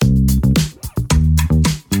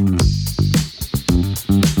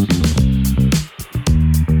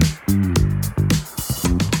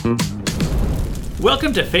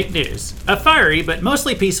Welcome to Fake News, a fiery but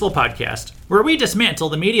mostly peaceful podcast where we dismantle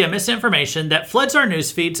the media misinformation that floods our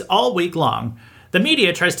news feeds all week long. The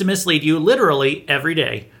media tries to mislead you literally every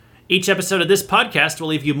day. Each episode of this podcast will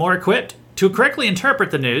leave you more equipped to correctly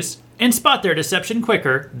interpret the news and spot their deception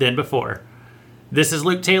quicker than before. This is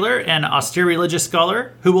Luke Taylor, an austere religious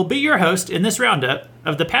scholar, who will be your host in this roundup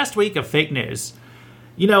of the past week of fake news.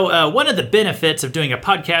 You know, one of the benefits of doing a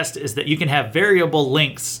podcast is that you can have variable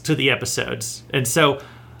lengths to the episodes. And so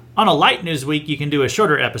on a light news week, you can do a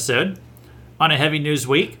shorter episode. On a heavy news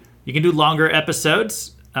week, you can do longer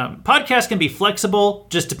episodes. Podcasts can be flexible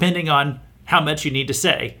just depending on how much you need to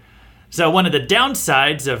say. So one of the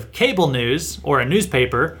downsides of cable news or a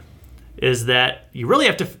newspaper is that you really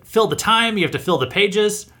have to fill the time, you have to fill the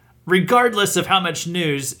pages, regardless of how much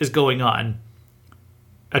news is going on.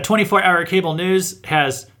 A 24-hour cable news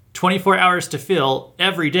has 24 hours to fill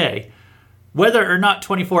every day, whether or not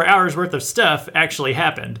 24 hours worth of stuff actually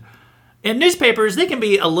happened. In newspapers, they can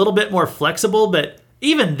be a little bit more flexible, but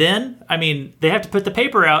even then, they have to put the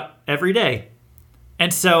paper out every day.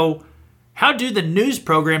 And so, how do the news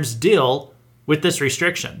programs deal with this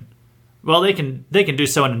restriction? Well, they can do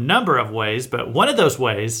so in a number of ways, but one of those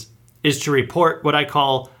ways is to report what I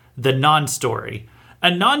call the non-story.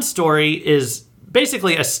 A non-story is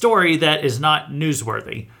basically a story that is not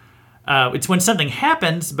newsworthy. It's when something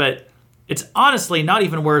happens, but it's honestly not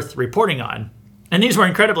even worth reporting on. And these were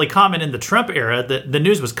incredibly common in the Trump era. The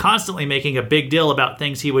news was constantly making a big deal about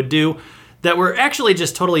things he would do that were actually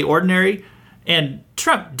just totally ordinary. And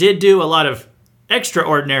Trump did do a lot of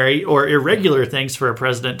extraordinary or irregular things for a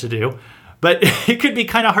president to do. But it could be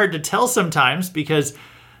kind of hard to tell sometimes because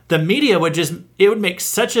the media would make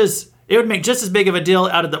just as big of a deal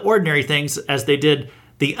out of the ordinary things as they did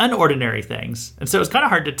the unordinary things. And so it's kind of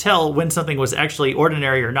hard to tell when something was actually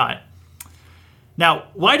ordinary or not. Now,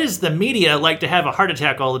 why does the media like to have a heart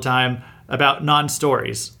attack all the time about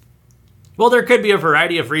non-stories? Well, there could be a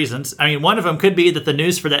variety of reasons. One of them could be that the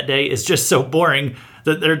news for that day is just so boring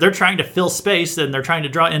that they're trying to fill space and they're trying to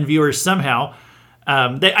draw in viewers somehow.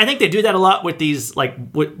 I think they do that a lot with these,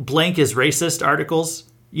 what blank is racist articles.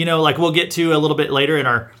 We'll get to a little bit later in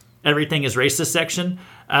our Everything is Racist section.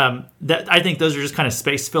 I think those are just kind of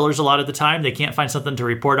space fillers a lot of the time. They can't find something to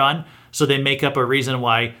report on, so they make up a reason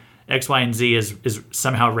why X, Y, and Z is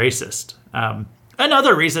somehow racist.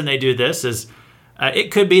 Another reason they do this is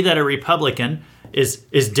it could be that a Republican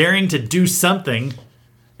is daring to do something,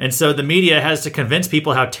 and so the media has to convince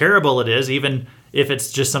people how terrible it is, even if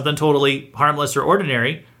it's just something totally harmless or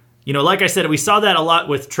ordinary. Like I said, we saw that a lot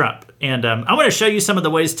with Trump. And I want to show you some of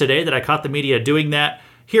the ways today that I caught the media doing that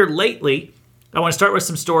here lately. I want to start with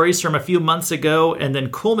some stories from a few months ago and then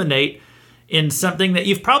culminate in something that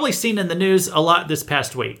you've probably seen in the news a lot this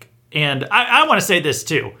past week. And I want to say this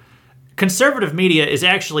too. Conservative media is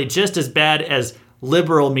actually just as bad as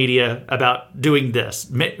liberal media about doing this,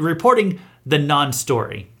 reporting the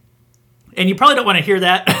non-story. And you probably don't want to hear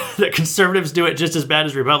that conservatives do it just as bad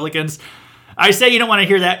as Republicans. I say you don't want to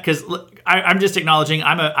hear that because I'm just acknowledging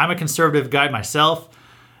I'm a conservative guy myself.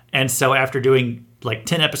 And so after doing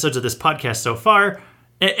 10 episodes of this podcast so far,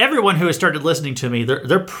 everyone who has started listening to me,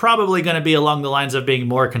 they're probably going to be along the lines of being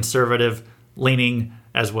more conservative leaning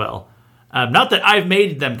as well. Not that I've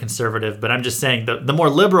made them conservative, but I'm just saying the more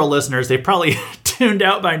liberal listeners, they probably tuned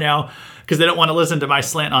out by now because they don't want to listen to my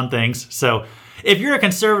slant on things. So if you're a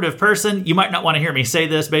conservative person, you might not want to hear me say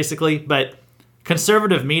this basically, but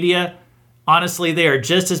conservative media, honestly, they are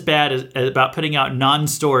just as bad about putting out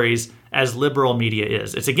non-stories as liberal media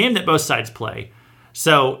is. It's a game that both sides play.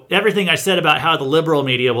 So everything I said about how the liberal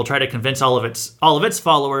media will try to convince all of its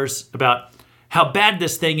followers about how bad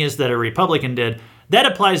this thing is that a Republican did, that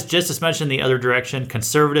applies just as much in the other direction.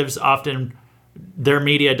 Conservatives often, their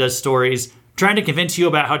media does stories trying to convince you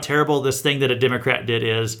about how terrible this thing that a Democrat did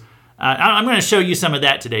is. I'm going to show you some of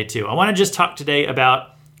that today too. I want to just talk today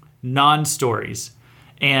about non-stories.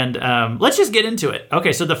 And let's just get into it.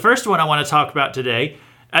 Okay, so the first one I want to talk about today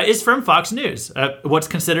is from Fox News, what's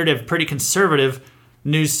considered a pretty conservative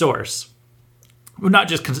news source. Well, not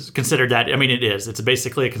just considered that. It is. It's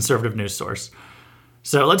basically a conservative news source.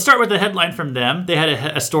 So let's start with the headline from them. They had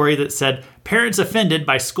a story that said, "Parents offended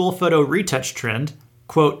by school photo retouch trend,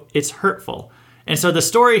 quote, it's hurtful." And so the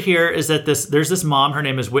story here is that there's this mom, her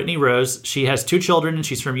name is Whitney Rose. She has 2 children and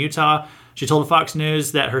she's from Utah. She told Fox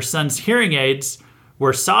News that her son's hearing aids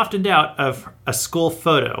were softened out of a school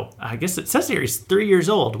photo. I guess it says here he's 3 years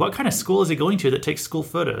old. What kind of school is he going to that takes school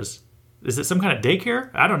photos? Is it some kind of daycare?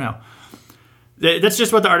 I don't know. That's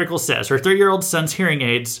just what the article says. Her 3-year-old son's hearing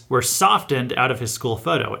aids were softened out of his school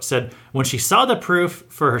photo. It said when she saw the proof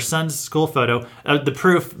for her son's school photo, the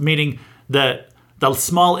proof meaning the the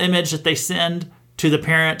small image that they send to the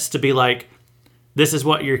parents to be like, this is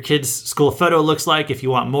what your kid's school photo looks like. If you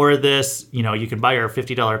want more of this, you can buy our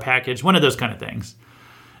 $50 package, one of those kind of things.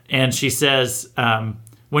 And she says,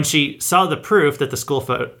 when she saw the proof that the school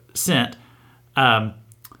photo sent,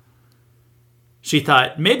 she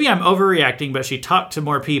thought, maybe I'm overreacting, but she talked to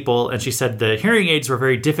more people, and she said the hearing aids were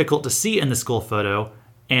very difficult to see in the school photo.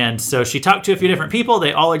 And so she talked to a few different people.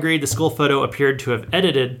 They all agreed the school photo appeared to have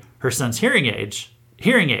edited her son's hearing aids.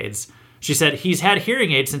 She said, he's had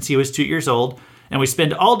hearing aids since he was 2 years old, and we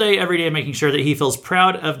spend all day, every day making sure that he feels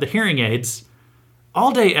proud of the hearing aids.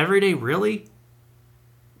 All day, every day, really?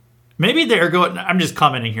 Maybe they're going, I'm just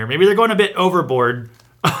commenting here, maybe they're going a bit overboard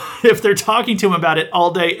if they're talking to him about it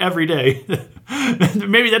all day, every day.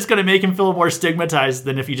 Maybe that's going to make him feel more stigmatized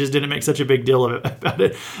than if he just didn't make such a big deal about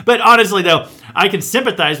it. But honestly, though, I can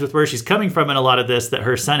sympathize with where she's coming from in a lot of this, that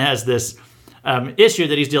her son has this issue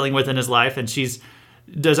that he's dealing with in his life, and she's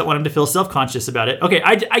doesn't want him to feel self-conscious about it. Okay,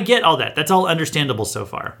 I get all that. That's all understandable so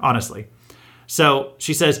far, honestly. So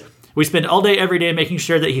she says, we spend all day, every day making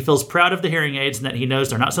sure that he feels proud of the hearing aids and that he knows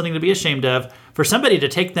they're not something to be ashamed of. For somebody to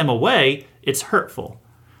take them away, it's hurtful.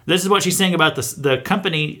 This is what she's saying about the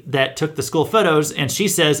company that took the school photos, and she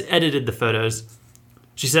says edited the photos.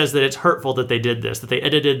 She says that it's hurtful that they did this, that they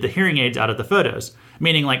edited the hearing aids out of the photos,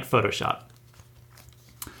 meaning like Photoshop.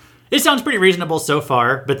 It sounds pretty reasonable so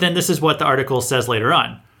far, but then this is what the article says later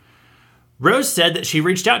on. Rose said that she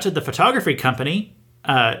reached out to the photography company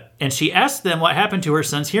and she asked them what happened to her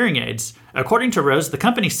son's hearing aids. According to Rose, the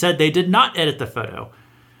company said they did not edit the photo.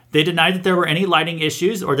 They denied that there were any lighting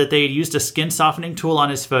issues or that they had used a skin softening tool on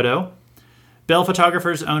his photo. Bell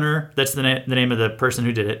Photographers owner, that's the name of the person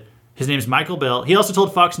who did it, his name is Michael Bell. He also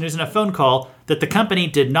told Fox News in a phone call that the company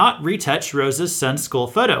did not retouch Rose's son's school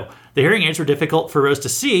photo. The hearing aids were difficult for Rose to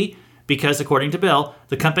see because, according to Bell,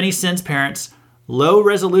 the company sends parents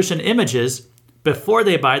low-resolution images before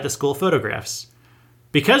they buy the school photographs.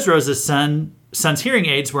 Because Rose's son's hearing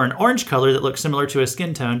aids were an orange color that looked similar to his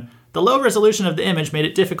skin tone, the low resolution of the image made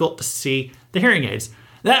it difficult to see the hearing aids.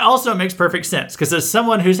 That also makes perfect sense, because as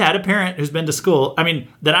someone who's had a parent who's been to school,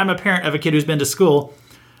 that I'm a parent of a kid who's been to school,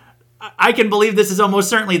 I can believe this is almost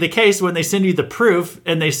certainly the case when they send you the proof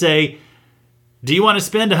and they say, do you want to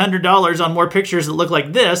spend $100 on more pictures that look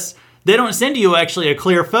like this? They don't send you actually a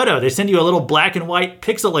clear photo. They send you a little black and white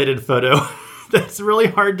pixelated photo that's really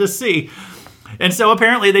hard to see. And so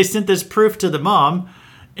apparently they sent this proof to the mom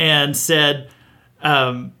and said,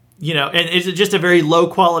 and it's just a very low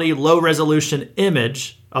quality, low resolution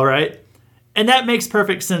image, all right? And that makes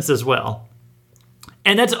perfect sense as well.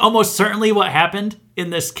 And that's almost certainly what happened in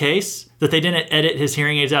this case, that they didn't edit his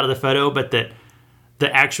hearing aids out of the photo, but that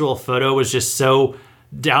the actual photo was just so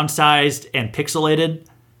downsized and pixelated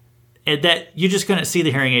that you just couldn't see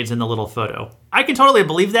the hearing aids in the little photo. I can totally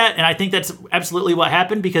believe that, and I think that's absolutely what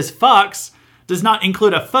happened, because Fox does not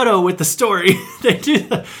include a photo with the story. They do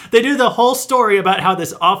the whole story about how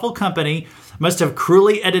this awful company must have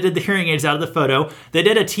cruelly edited the hearing aids out of the photo. They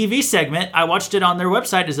did a TV segment. I watched it on their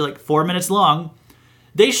website. It's like 4 minutes long.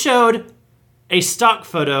 They showed a stock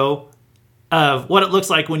photo of what it looks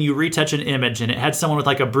like when you retouch an image, and it had someone with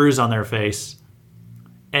like a bruise on their face.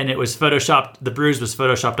 And it was photoshopped, the bruise was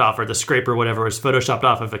photoshopped off, or the scrape or whatever was photoshopped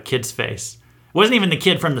off of a kid's face. It wasn't even the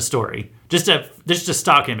kid from the story. Just a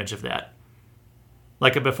stock image of that.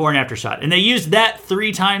 Like a before and after shot. And they used that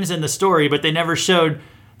 3 times in the story, but they never showed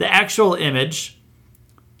the actual image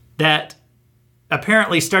that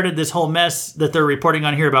apparently started this whole mess that they're reporting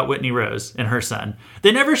on here about Whitney Rose and her son.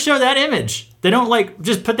 They never show that image. They don't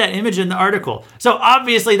just put that image in the article. So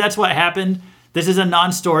obviously that's what happened. This is a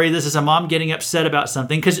non-story. This is a mom getting upset about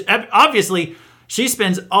something, because obviously she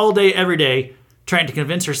spends all day, every day trying to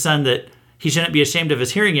convince her son that he shouldn't be ashamed of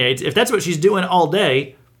his hearing aids. If that's what she's doing all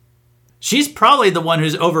day, she's probably the one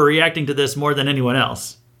who's overreacting to this more than anyone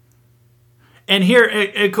else. And here,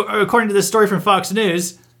 according to this story from Fox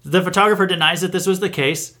News, the photographer denies that this was the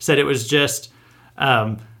case, said it was just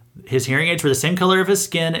his hearing aids were the same color of his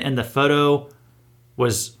skin, and the photo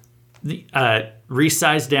was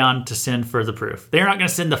resized down to send for the proof. They're not going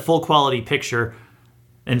to send the full quality picture,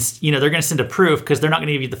 and they're going to send a proof because they're not going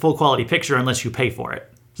to give you the full quality picture unless you pay for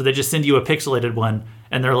it. So they just send you a pixelated one,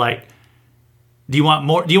 and they're like, do you want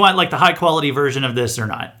more? Do you want like the high quality version of this or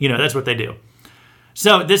not? That's what they do.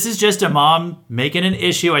 So this is just a mom making an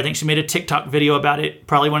issue. I think she made a TikTok video about it,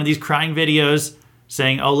 probably one of these crying videos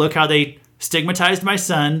saying, oh, look how they stigmatized my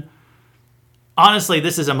son. Honestly,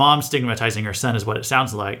 this is a mom stigmatizing her son is what it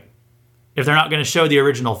sounds like, if they're not going to show the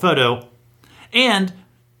original photo. And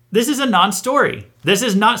this is a non-story. This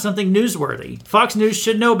is not something newsworthy. Fox News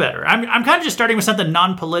should know better. I'm kind of just starting with something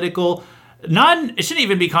non-political, It shouldn't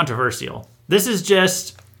even be controversial. This is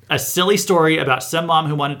just a silly story about some mom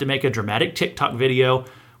who wanted to make a dramatic TikTok video,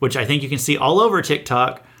 which I think you can see all over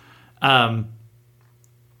TikTok.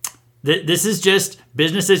 This is just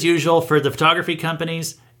business as usual for the photography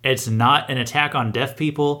companies. It's not an attack on deaf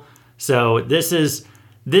people. So this is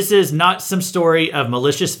not some story of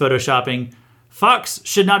malicious photoshopping. Fox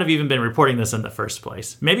should not have even been reporting this in the first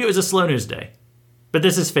place. Maybe it was a slow news day, but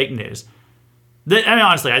this is fake news.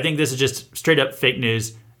 Honestly, I think this is just straight up fake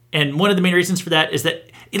news. And one of the main reasons for that is that,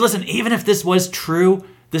 listen, even if this was true,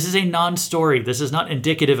 this is a non-story. This is not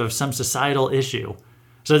indicative of some societal issue.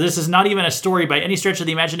 So this is not even a story by any stretch of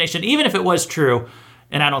the imagination, even if it was true.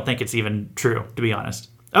 And I don't think it's even true, to be honest.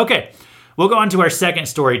 Okay, we'll go on to our second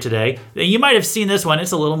story today. You might have seen this one.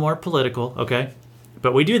 It's a little more political, okay?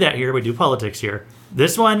 But we do that here. We do politics here.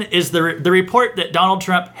 This one is the report that Donald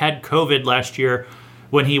Trump had COVID last year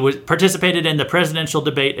when he participated in the presidential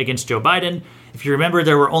debate against Joe Biden. If you remember,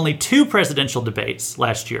 there were only 2 presidential debates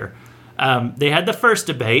last year. They had the first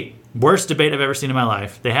debate, worst debate I've ever seen in my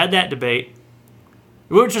life. They had that debate,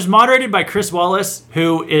 which was moderated by Chris Wallace,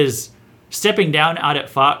 who is stepping down out at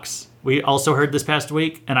Fox. We also heard this past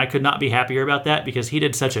week, and I could not be happier about that because he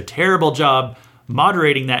did such a terrible job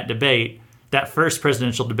moderating that debate, that first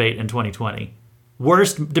presidential debate in 2020.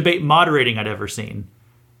 Worst debate moderating I'd ever seen.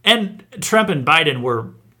 And Trump and Biden were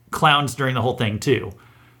clowns during the whole thing, too.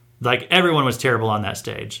 Like, everyone was terrible on that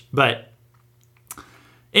stage. But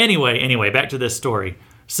anyway, back to this story.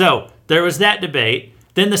 So, there was that debate.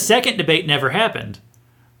 Then the second debate never happened.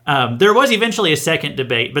 There was eventually a second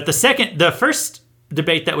debate, but the first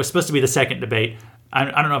debate that was supposed to be the second debate, I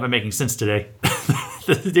don't know if I'm making sense today.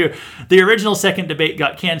 The original second debate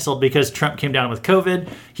got canceled because Trump came down with COVID.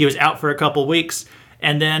 He was out for a couple weeks.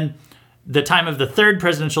 And then the time of the third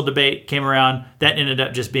presidential debate came around. That ended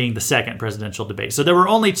up just being the second presidential debate. So there were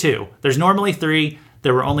only 2. There's normally 3.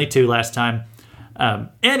 There were only 2 last time.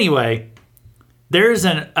 Anyway, there's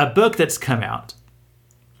a book that's come out.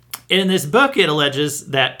 In this book, it alleges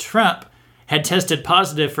that Trump had tested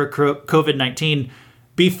positive for COVID-19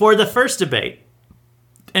 before the first debate.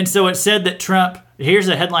 And so it said that Trump, here's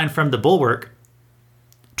a headline from The Bulwark,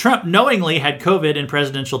 Trump knowingly had COVID in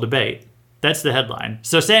presidential debate. That's the headline.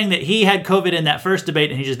 So saying that he had COVID in that first debate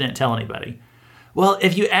and he just didn't tell anybody. Well,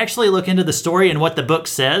 if you actually look into the story and what the book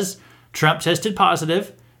says, Trump tested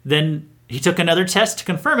positive, then he took another test to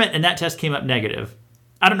confirm it, and that test came up negative.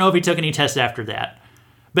 I don't know if he took any tests after that.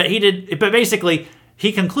 But basically,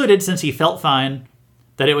 he concluded, since he felt fine,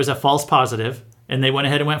 that it was a false positive, and they went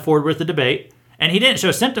ahead and went forward with the debate. And he didn't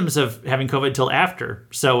show symptoms of having COVID until after.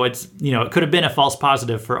 So it could have been a false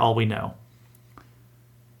positive for all we know.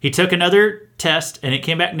 He took another test, and it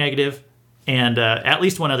came back negative, and at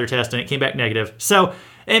least one other test, and it came back negative. So,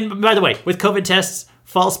 and by the way, with COVID tests,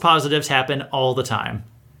 false positives happen all the time.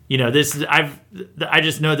 I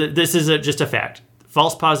just know that this is just a fact.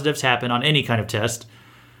 False positives happen on any kind of test.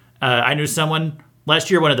 I knew someone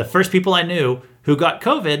last year, one of the first people I knew who got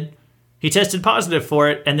COVID, he tested positive for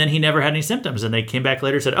it, and then he never had any symptoms. And they came back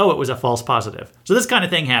later and said, oh, it was a false positive. So this kind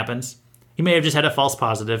of thing happens. He may have just had a false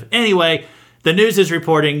positive. Anyway, the news is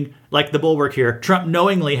reporting, like The Bulwark here, Trump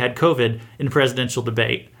knowingly had COVID in presidential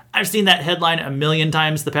debate. I've seen that headline a million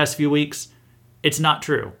times the past few weeks. It's not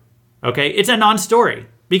true. Okay? It's a non-story.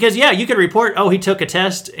 Because, yeah, you could report, oh, he took a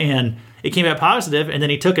test and it came back positive, and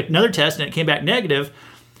then he took another test and it came back negative.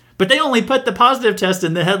 But they only put the positive test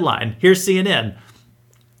in the headline. Here's CNN.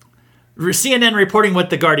 CNN reporting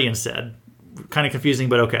what The Guardian said. Kind of confusing,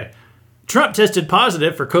 but okay. Trump tested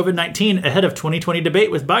positive for COVID-19 ahead of 2020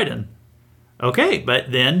 debate with Biden. Okay,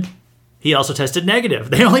 but then he also tested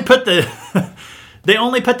negative. They only put the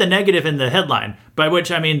negative in the headline, by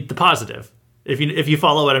which I mean the positive. If you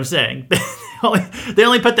follow what I'm saying, they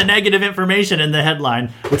only put the negative information in the headline,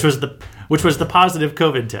 which was the positive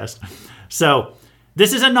COVID test. So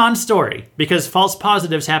this is a non-story because false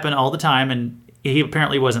positives happen all the time, and he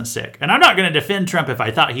apparently wasn't sick. And I'm not going to defend Trump if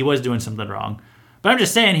I thought he was doing something wrong, but I'm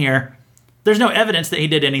just saying here, there's no evidence that he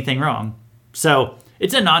did anything wrong. So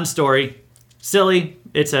it's a non-story. Silly.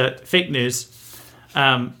 It's a fake news.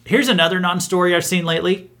 Here's another non-story I've seen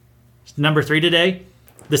lately. Number 3 today.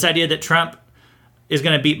 This idea that Trump is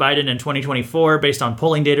going to beat Biden in 2024 based on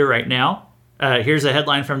polling data right now. Here's a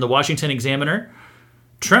headline from the Washington Examiner.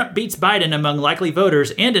 Trump beats Biden among likely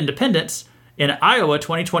voters and independents in Iowa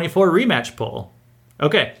 2024 rematch poll.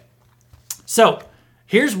 Okay. So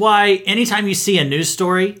here's why anytime you see a news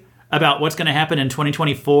story about what's going to happen in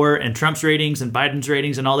 2024 and Trump's ratings and Biden's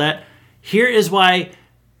ratings and all that, here is why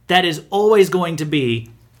that is always going to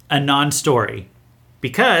be a non-story.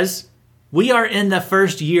 Because we are in the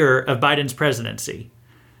first year of Biden's presidency.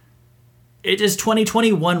 It is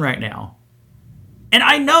 2021 right now. And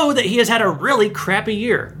I know that he has had a really crappy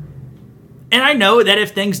year. And I know that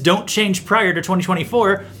if things don't change prior to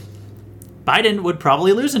 2024, Biden would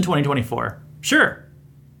probably lose in 2024. Sure.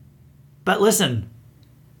 But listen,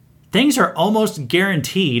 things are almost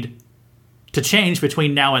guaranteed to change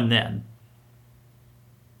between now and then.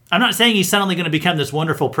 I'm not saying he's suddenly going to become this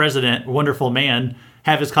wonderful president, wonderful man,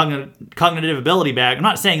 have his cognitive ability back. I'm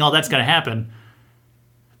not saying all that's going to happen.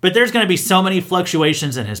 But there's going to be so many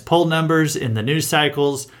fluctuations in his poll numbers, in the news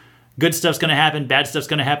cycles. Good stuff's going to happen, bad stuff's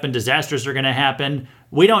going to happen, disasters are going to happen.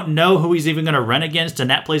 We don't know who he's even going to run against, and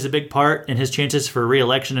that plays a big part in his chances for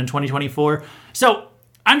re-election in 2024. So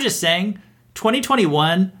I'm just saying,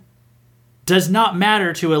 2021 does not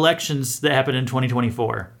matter to elections that happen in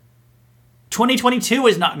 2024. 2022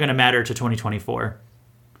 is not going to matter to 2024.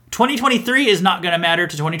 2023 is not going to matter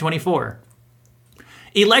to 2024.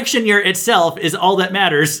 Election year itself is all that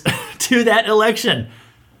matters to that election.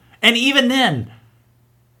 And even then,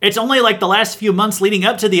 it's only like the last few months leading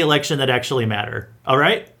up to the election that actually matter. All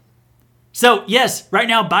right? So, yes, right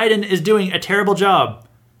now Biden is doing a terrible job.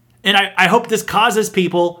 And I hope this causes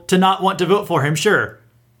people to not want to vote for him, sure.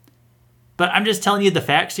 But I'm just telling you the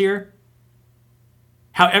facts here.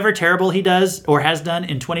 However terrible he does or has done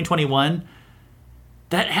in 2021,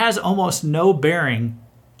 that has almost no bearing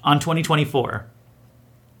on 2024.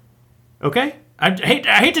 Okay? I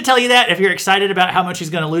hate to tell you that if you're excited about how much he's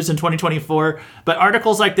going to lose in 2024, but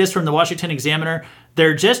articles like this from the Washington Examiner,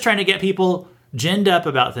 they're just trying to get people ginned up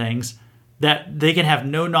about things that they can have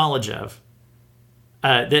no knowledge of.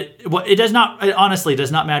 It honestly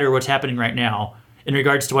does not matter what's happening right now in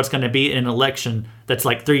regards to what's going to be in an election that's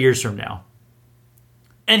like 3 years from now.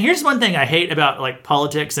 And here's one thing I hate about like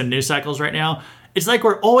politics and news cycles right now. It's like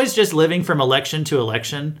we're always just living from election to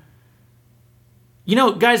election. You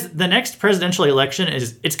know, guys, the next presidential election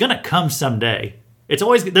it's going to come someday. There's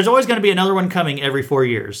always going to be another one coming every 4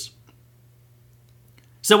 years.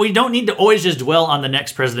 So we don't need to always just dwell on the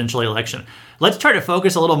next presidential election. Let's try to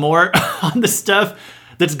focus a little more on the stuff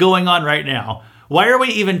that's going on right now. Why are we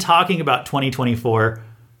even talking about 2024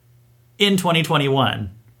 in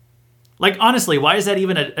 2021? Like, honestly, why is that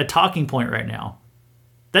even a talking point right now?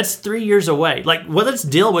 That's 3 years away. Like, well, let's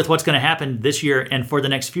deal with what's going to happen this year and for the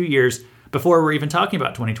next few years before we're even talking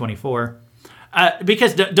about 2024.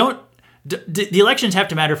 Because the elections have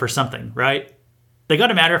to matter for something, right? They got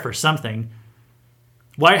to matter for something.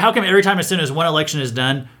 Why? How come every time as soon as one election is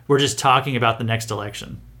done, we're just talking about the next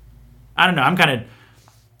election? I don't know. I'm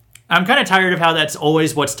kind of tired of how that's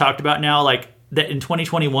always what's talked about now. Like that in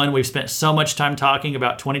 2021, we've spent so much time talking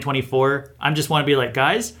about 2024. I just want to be like,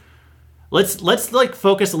 guys, let's like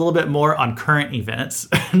focus a little bit more on current events,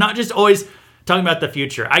 not just always talking about the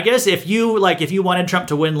future. I guess if you wanted Trump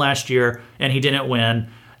to win last year and he didn't win,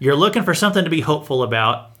 you're looking for something to be hopeful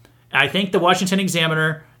about. I think the Washington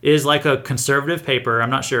Examiner is like a conservative paper. I'm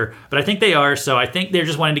not sure, but I think they are. So I think they're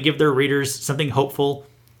just wanting to give their readers something hopeful.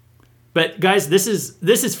 But guys, this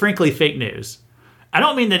is frankly fake news. I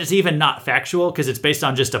don't mean that it's even not factual because it's based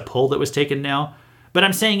on just a poll that was taken now, but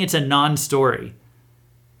I'm saying it's a non-story.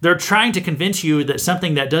 They're trying to convince you that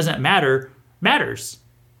something that doesn't matter matters.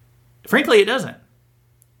 Frankly, it doesn't.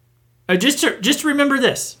 Just remember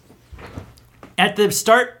this. At the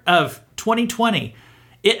start of 2020,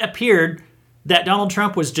 it appeared that Donald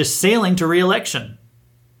Trump was just sailing to re-election.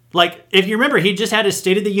 Like, if you remember, he just had his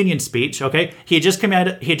State of the Union speech, okay? He had just come out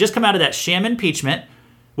of that sham impeachment,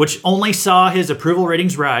 which only saw his approval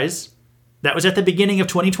ratings rise. That was at the beginning of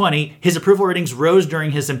 2020. His approval ratings rose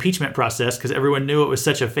during his impeachment process because everyone knew it was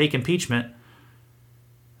such a fake impeachment.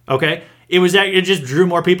 Okay? It just drew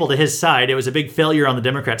more people to his side. It was a big failure on the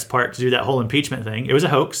Democrats' part to do that whole impeachment thing. It was a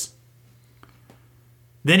hoax.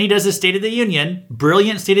 Then he does his State of the Union,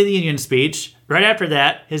 brilliant State of the Union speech. Right after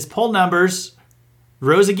that, his poll numbers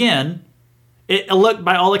rose again. It looked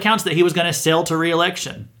by all accounts that he was going to sail to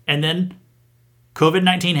re-election. And then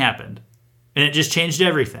COVID-19 happened. And it just changed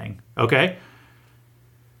everything. Okay?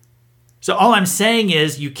 So all I'm saying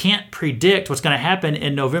is you can't predict what's going to happen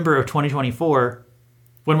in November of 2024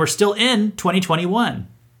 when we're still in 2021.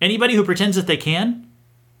 Anybody who pretends that they can,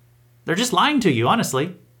 they're just lying to you,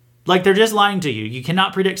 honestly. Like, they're just lying to you. You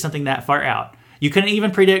cannot predict something that far out. You couldn't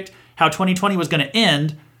even predict how 2020 was going to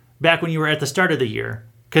end back when you were at the start of the year.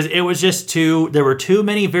 Because it was just there were too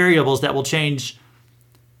many variables that will change,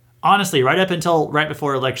 honestly, right up until right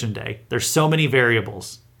before Election Day. There's so many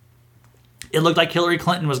variables. It looked like Hillary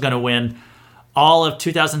Clinton was going to win all of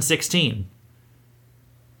 2016.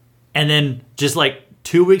 And then just like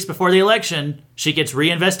 2 weeks before the election, she gets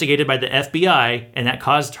reinvestigated by the FBI, and that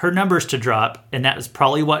caused her numbers to drop, and that was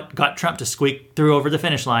probably what got Trump to squeak through over the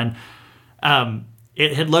finish line.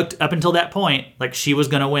 It had looked up until that point like she was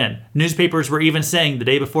going to win. Newspapers were even saying the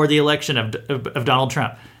day before the election of Donald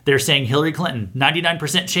Trump, they're saying Hillary Clinton,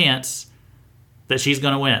 99% chance that she's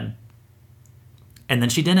going to win. And then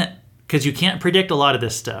she didn't, because you can't predict a lot of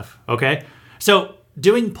this stuff, okay? So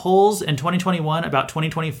doing polls in 2021 about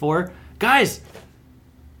 2024, guys,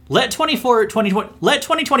 let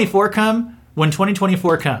 2024 come when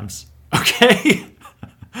 2024 comes, okay?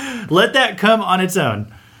 Let that come on its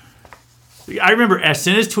own. I remember as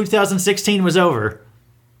soon as 2016 was over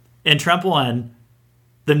and Trump won,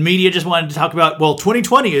 the media just wanted to talk about, well,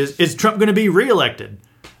 2020, is Trump going to be reelected?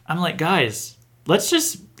 I'm like, guys,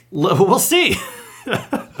 we'll see.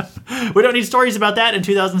 We don't need stories about that in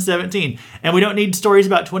 2017. And we don't need stories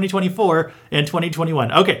about 2024 and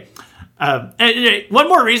 2021. Okay. And one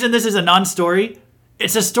more reason this is a non-story.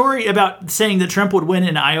 It's a story about saying that Trump would win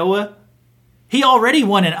in Iowa. He already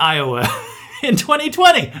won in Iowa in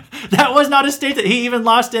 2020. That was not a state that he even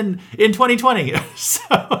lost in 2020.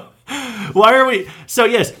 So why are we? So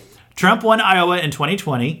yes, Trump won Iowa in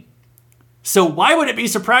 2020. So why would it be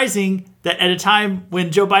surprising that at a time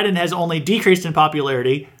when Joe Biden has only decreased in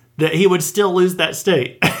popularity, that he would still lose that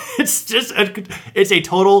state? It's a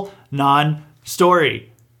total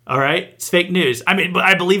non-story. All right? It's fake news. I mean, but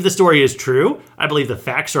I believe the story is true. I believe the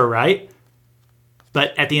facts are right.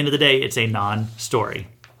 But at the end of the day, it's a non-story.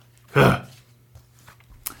 I'm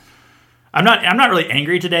not really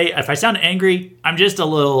angry today. If I sound angry, I'm just a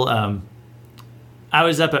little... I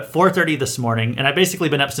was up at 4:30 this morning, and I've basically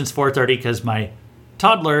been up since 4:30 because my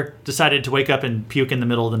toddler decided to wake up and puke in the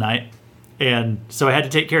middle of the night. And so I had to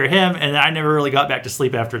take care of him, and I never really got back to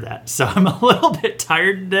sleep after that. So I'm a little bit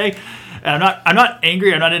tired today. And I'm not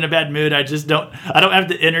angry. I'm not in a bad mood. I don't have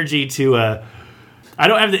the energy to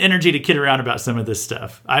kid around about some of this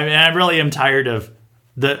stuff. I mean, I really am tired of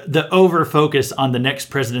the over focus on the next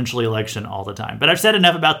presidential election all the time. But I've said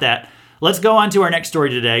enough about that. Let's go on to our next story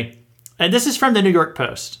today. And this is from the New York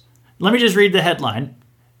Post. Let me just read the headline.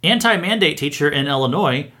 Anti-mandate teacher in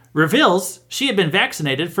Illinois reveals she had been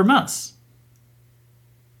vaccinated for months.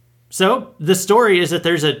 So the story is that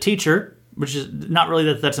there's a teacher, which is not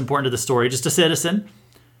really that's important to the story, just a citizen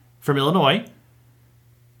from Illinois.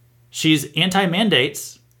 She's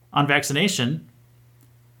anti-mandates on vaccination,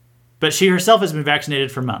 but she herself has been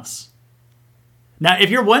vaccinated for months. Now,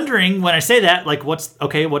 if you're wondering when I say that, like, what's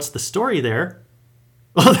the story there?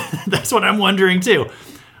 Well, that's what I'm wondering too.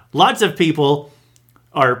 Lots of people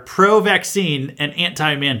are pro-vaccine and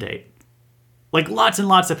anti-mandate. Like lots and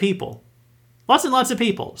lots of people. Lots and lots of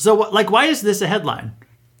people. So why is this a headline?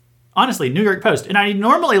 Honestly, New York Post. And I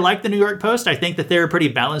normally like the New York Post. I think that they're a pretty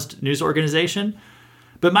balanced news organization.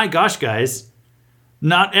 But my gosh, guys,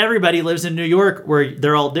 not everybody lives in New York where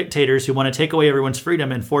they're all dictators who want to take away everyone's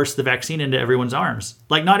freedom and force the vaccine into everyone's arms.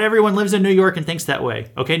 Like, not everyone lives in New York and thinks that way.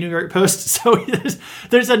 Okay, New York Post? So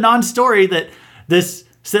there's a non-story that this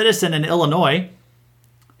citizen in Illinois,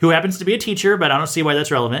 who happens to be a teacher, but I don't see why that's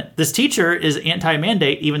relevant. This teacher is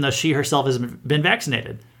anti-mandate even though she herself has been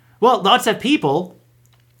vaccinated. Well, lots of people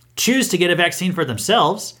choose to get a vaccine for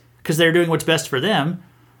themselves because they're doing what's best for them.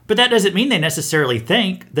 But that doesn't mean they necessarily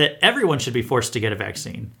think that everyone should be forced to get a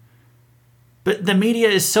vaccine. But the media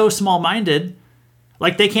is so small-minded,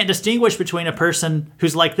 like they can't distinguish between a person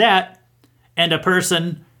who's like that and a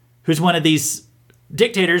person who's one of these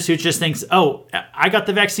dictators who just thinks, oh, I got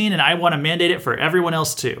the vaccine and I want to mandate it for everyone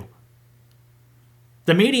else too.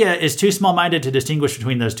 The media is too small-minded to distinguish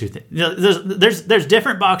between those two things. There's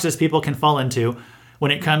different boxes people can fall into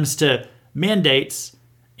when it comes to mandates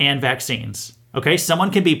and vaccines. Okay,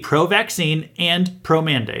 someone can be pro-vaccine and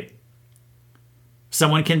pro-mandate.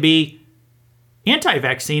 Someone can be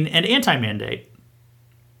anti-vaccine and anti-mandate.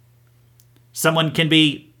 Someone can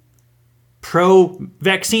be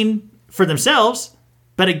pro-vaccine for themselves,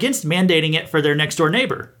 but against mandating it for their next-door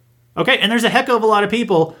neighbor. Okay, and there's a heck of a lot of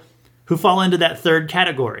people who fall into that third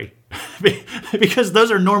category because those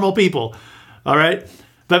are normal people, all right?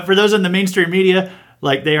 But for those in the mainstream media,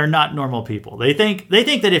 like, they are not normal people. They think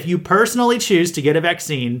that if you personally choose to get a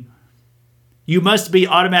vaccine, you must be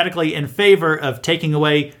automatically in favor of taking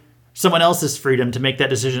away someone else's freedom to make that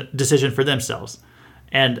decision for themselves.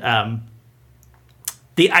 And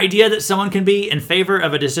the idea that someone can be in favor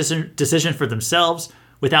of a decision for themselves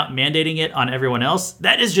without mandating it on everyone else,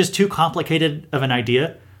 that is just too complicated of an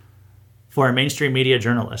idea for a mainstream media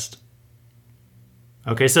journalist.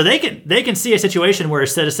 Okay, so they can see a situation where a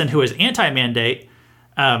citizen who is anti-mandate,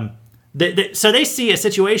 so they see a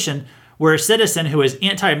situation where a citizen who is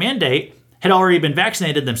anti-mandate had already been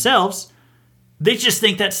vaccinated themselves. They just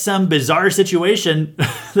think that's some bizarre situation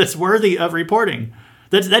that's worthy of reporting.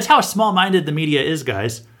 That's how small-minded the media is,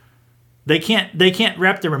 guys. They can't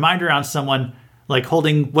wrap the reminder around someone like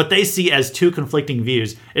holding what they see as two conflicting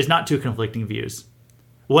views. It's not two conflicting views.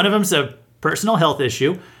 One of them's a personal health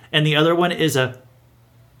issue, and the other one is a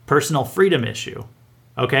personal freedom issue.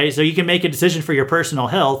 Okay, so you can make a decision for your personal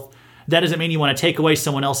health. That doesn't mean you want to take away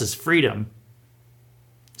someone else's freedom.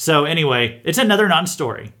 So anyway, it's another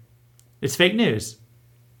non-story. It's fake news.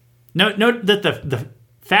 Note that the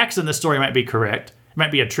facts in the story might be correct. It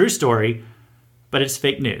might be a true story, but it's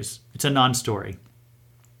fake news. It's a non-story.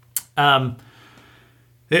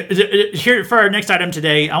 Here for our next item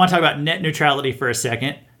today, I want to talk about net neutrality for a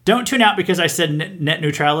second. Don't tune out because I said net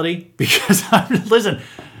neutrality, because listen,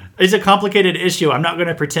 it's a complicated issue. I'm not going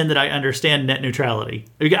to pretend that I understand net neutrality.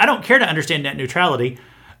 I don't care to understand net neutrality.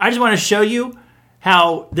 I just want to show you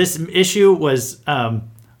how this issue was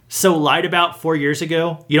so lied about 4 years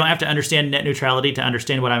ago. You don't have to understand net neutrality to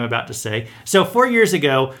understand what I'm about to say. So 4 years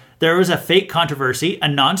ago, there was a fake controversy, a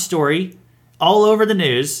non-story, all over the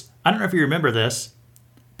news. I don't know if you remember this,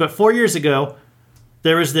 but 4 years ago,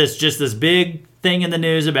 there was this big thing in the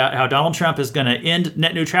news about how Donald Trump is going to end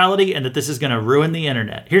net neutrality and that this is going to ruin the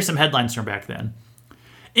internet. Here's some headlines from back then.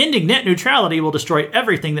 Ending net neutrality will destroy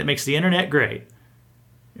everything that makes the internet great.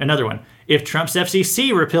 Another one. If Trump's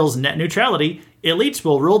FCC repeals net neutrality, elites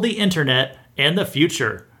will rule the internet and the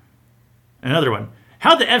future. Another one.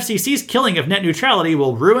 How the FCC's killing of net neutrality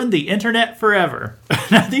will ruin the internet forever.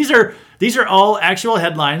 Now, these are all actual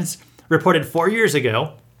headlines reported 4 years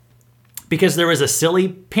ago because there was a silly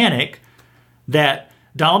panic that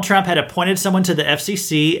Donald Trump had appointed someone to the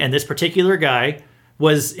FCC, and this particular guy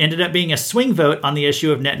ended up being a swing vote on the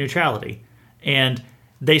issue of net neutrality. And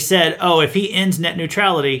they said, oh, if he ends net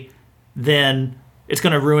neutrality, then it's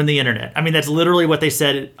going to ruin the internet. I mean, that's literally what they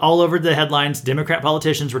said all over the headlines. Democrat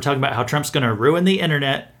politicians were talking about how Trump's going to ruin the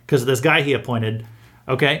internet because of this guy he appointed.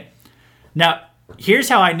 Okay? Now, here's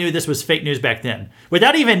how I knew this was fake news back then.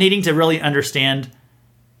 Without even needing to really understand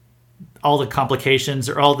all the complications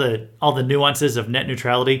or all the nuances of net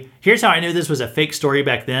neutrality, here's how I knew this was a fake story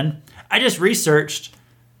back then. I just researched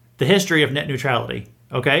the history of net neutrality.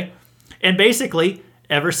 Okay? And basically,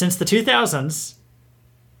 ever since the 2000s,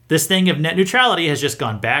 this thing of net neutrality has just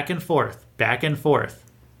gone back and forth.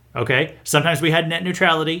 Okay? Sometimes we had net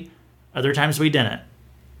neutrality, other times we didn't.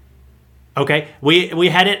 Okay? We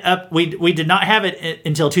had it up, we did not have it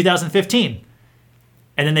until 2015.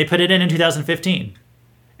 And then they put it in 2015.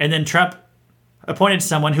 And then Trump appointed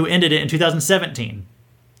someone who ended it in 2017.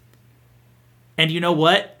 And you know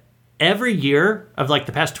what? Every year of like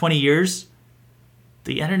the past 20 years,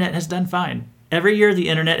 the internet has done fine. Every year the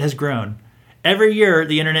internet has grown. Every year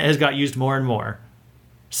the internet has got used more and more.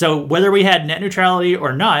 So whether we had net neutrality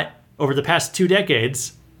or not over the past 2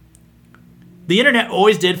 decades, the internet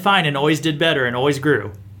always did fine and always did better and always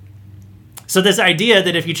grew. So this idea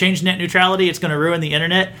that if you change net neutrality, it's going to ruin the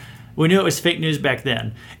internet, we knew it was fake news back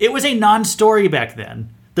then. It was a non-story back then.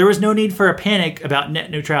 There was no need for a panic about net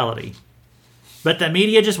neutrality. But the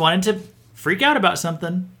media just wanted to freak out about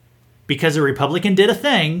something because a Republican did a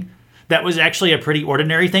thing that was actually a pretty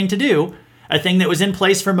ordinary thing to do, a thing that was in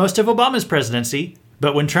place for most of Obama's presidency.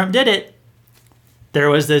 But when Trump did it, there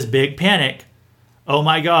was this big panic. Oh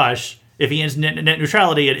my gosh, if he ends net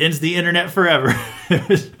neutrality, it ends the internet forever. It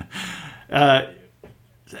was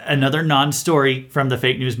another non-story from the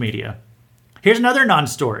fake news media. Here's another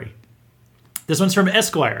non-story. This one's from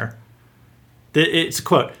Esquire. It's a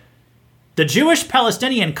quote. The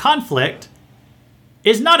Jewish-Palestinian conflict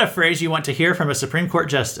is not a phrase you want to hear from a Supreme Court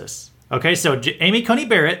justice. Okay, so Amy Coney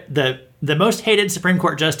Barrett, the most hated Supreme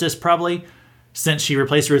Court justice probably since she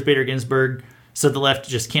replaced Ruth Bader Ginsburg, so the left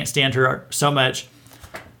just can't stand her so much,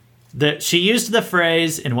 that she used the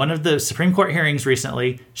phrase in one of the Supreme Court hearings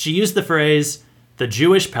recently, she used the phrase, the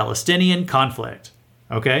Jewish-Palestinian conflict.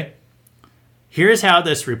 Okay? Here's how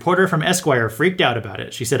this reporter from Esquire freaked out about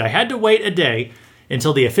it. She said, I had to wait a day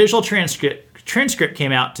until the official transcript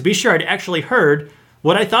came out to be sure I'd actually heard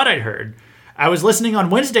what I thought I'd heard. I was listening on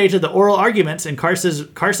Wednesday to the oral arguments in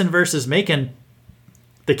Carson versus Macon,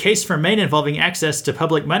 the case from Maine involving access to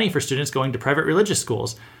public money for students going to private religious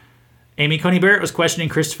schools. Amy Coney Barrett was questioning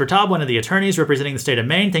Christopher Taub, one of the attorneys representing the state of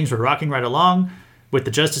Maine. Things were rocking right along, with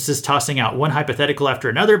the justices tossing out one hypothetical after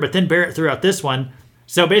another, but then Barrett threw out this one.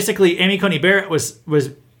 So basically, Amy Coney Barrett was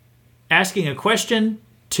asking a question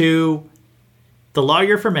to the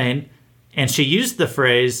lawyer for Maine, and she used the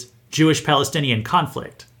phrase Jewish-Palestinian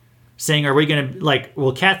conflict, saying, are we going to,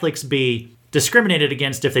 will Catholics be discriminated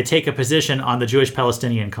against if they take a position on the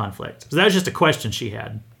Jewish-Palestinian conflict? So that was just a question she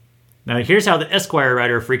had. Now, here's how the Esquire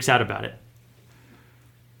writer freaks out about it.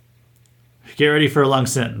 Get ready for a long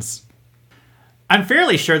sentence. I'm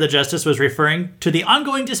fairly sure the justice was referring to the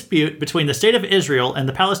ongoing dispute between the State of Israel and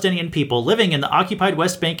the Palestinian people living in the occupied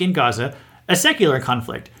West Bank in Gaza, a secular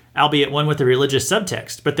conflict, albeit one with a religious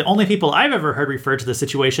subtext. But the only people I've ever heard refer to the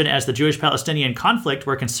situation as the Jewish-Palestinian conflict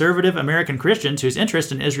were conservative American Christians whose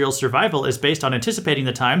interest in Israel's survival is based on anticipating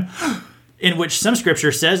the time in which some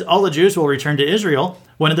scripture says all the Jews will return to Israel,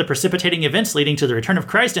 one of the precipitating events leading to the return of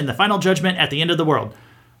Christ and the final judgment at the end of the world.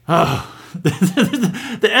 Oh,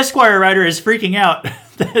 the Esquire writer is freaking out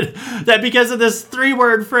that because of this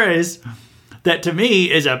 3-word phrase, that to me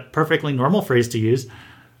is a perfectly normal phrase to use.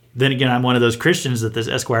 Then again, I'm one of those Christians that this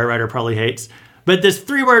Esquire writer probably hates. But this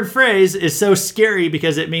 3-word phrase is so scary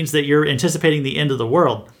because it means that you're anticipating the end of the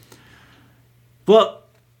world. Well,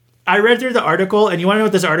 I read through the article, and you want to know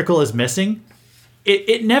what this article is missing?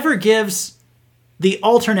 It never gives the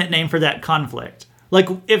alternate name for that conflict. Like,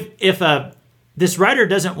 if this writer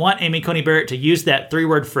doesn't want Amy Coney Barrett to use that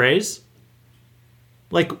 3-word phrase,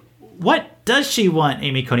 like, what does she want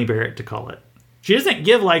Amy Coney Barrett to call it? She doesn't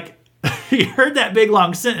give, like, you heard that big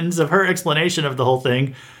long sentence of her explanation of the whole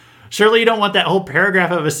thing. Surely you don't want that whole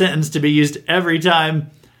paragraph of a sentence to be used every time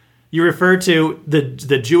you refer to the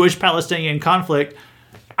Jewish-Palestinian conflict.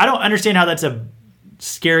 I don't understand how that's a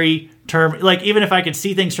scary term. Like, even if I could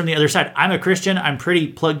see things from the other side, I'm a Christian. I'm pretty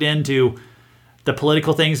plugged into the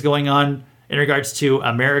political things going on in regards to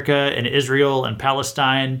America and Israel and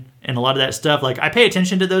Palestine and a lot of that stuff. Like, I pay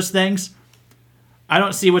attention to those things. I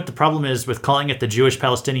don't see what the problem is with calling it the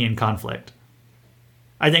Jewish-Palestinian conflict.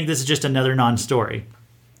 I think this is just another non-story.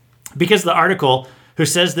 Because the article, who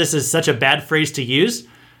says this is such a bad phrase to use,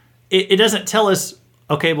 it doesn't tell us,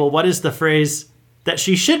 okay, well, what is the phrase that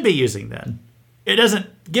she should be using then? It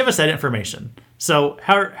doesn't give us that information. So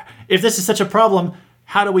if this is such a problem,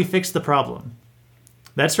 how do we fix the problem?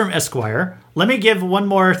 That's from Esquire. Let me give one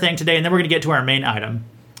more thing today, and then we're going to get to our main item.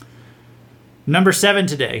 Number 7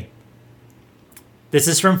 today. This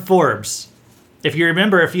is from Forbes. If you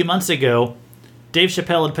remember, a few months ago, Dave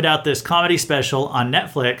Chappelle had put out this comedy special on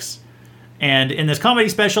Netflix. And in this comedy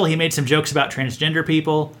special, he made some jokes about transgender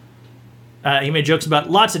people. He made jokes about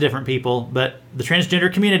lots of different people. But the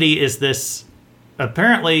transgender community is this...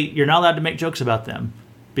 Apparently, you're not allowed to make jokes about them.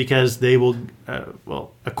 Because they will...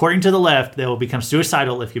 according to the left, they will become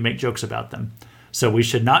suicidal if you make jokes about them. So we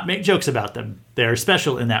should not make jokes about them. They're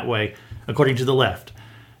special in that way, according to the left.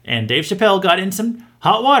 And Dave Chappelle got in some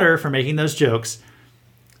hot water for making those jokes.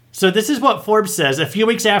 So this is what Forbes says. A few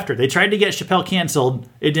weeks after, they tried to get Chappelle canceled.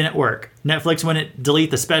 It didn't work. Netflix wouldn't delete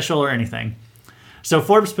the special or anything. So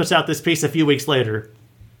Forbes puts out this piece a few weeks later.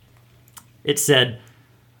 It said,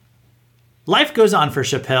 "Life goes on for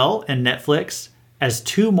Chappelle and Netflix as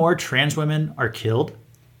 2 more trans women are killed."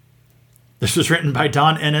 This was written by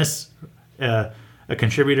Don Ennis, a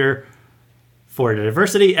contributor for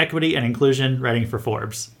diversity, equity, and inclusion, writing for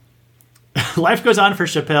Forbes. Life goes on for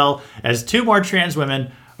Chappelle as 2 more trans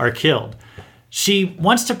women are killed. She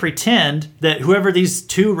wants to pretend that whoever these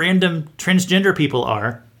 2 random transgender people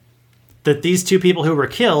are, that these 2 people who were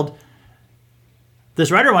killed,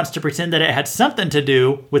 this writer wants to pretend that it had something to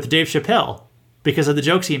do with Dave Chappelle because of the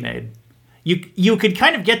jokes he made. You could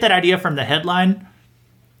kind of get that idea from the headline.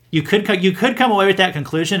 You could come away with that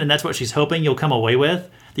conclusion, and that's what she's hoping you'll come away with.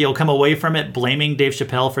 That you'll come away from it blaming Dave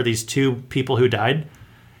Chappelle for these 2 people who died.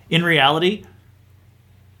 In reality,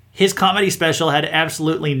 his comedy special had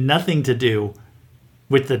absolutely nothing to do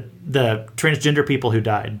with the transgender people who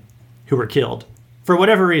died, who were killed, for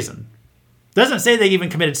whatever reason. Doesn't say they even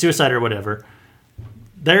committed suicide or whatever.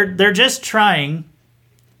 They're just trying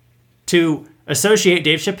to associate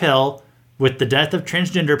Dave Chappelle with the death of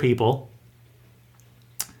transgender people.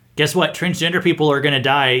 Guess what? Transgender people are going to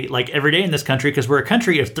die like every day in this country because we're a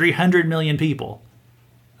country of 300 million people.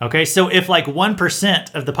 Okay, so if like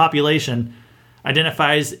 1% of the population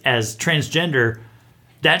identifies as transgender,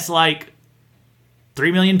 that's like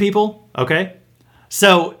 3 million people, okay?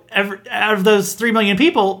 So out of those 3 million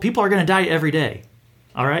people are going to die every day,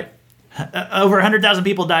 all right? Over 100,000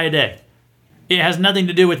 people die a day. It has nothing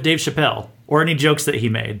to do with Dave Chappelle or any jokes that he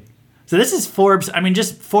made. So this is Forbes. I mean,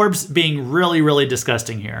 just Forbes being really, really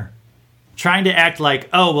disgusting here. Trying to act like,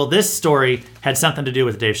 oh, well, this story had something to do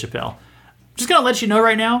with Dave Chappelle. Just going to let you know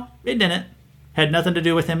right now, it didn't. Had nothing to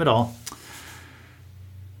do with him at all.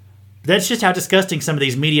 That's just how disgusting some of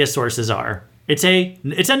these media sources are. It's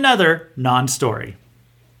another non-story.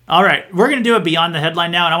 All right, we're going to do a Beyond the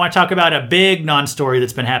Headline now, and I want to talk about a big non-story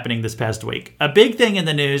that's been happening this past week. A big thing in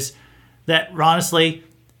the news that honestly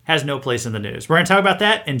has no place in the news. We're going to talk about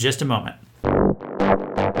that in just a moment.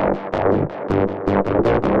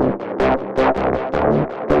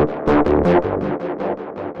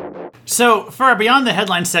 So for our Beyond the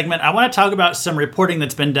Headlines segment, I want to talk about some reporting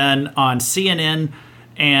that's been done on CNN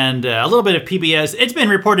and a little bit of PBS. It's been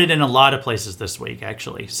reported in a lot of places this week,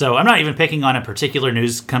 actually. So I'm not even picking on a particular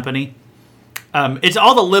news company. It's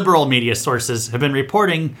all the liberal media sources have been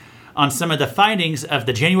reporting on some of the findings of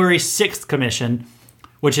the January 6th Commission,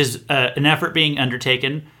 which is an effort being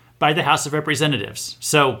undertaken by the House of Representatives.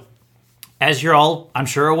 So as you're all, I'm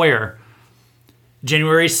sure, aware,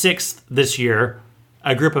 January 6th this year,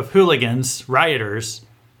 a group of hooligans, rioters,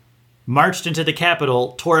 marched into the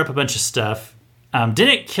Capitol, tore up a bunch of stuff,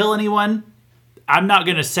 didn't kill anyone. I'm not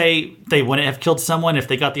going to say they wouldn't have killed someone if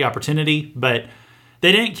they got the opportunity, but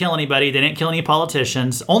they didn't kill anybody. They didn't kill any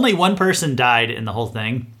politicians. Only one person died in the whole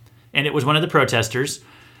thing, and it was one of the protesters.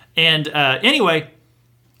 And anyway,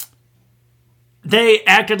 they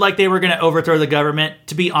acted like they were going to overthrow the government.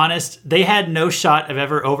 To be honest, they had no shot of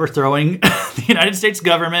ever overthrowing the United States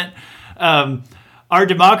government. Our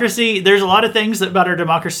democracy, there's a lot of things about our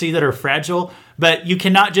democracy that are fragile, but you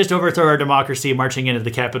cannot just overthrow our democracy marching into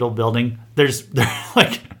the Capitol building. They're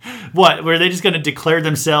like, what? Were they just going to declare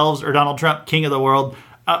themselves or Donald Trump king of the world?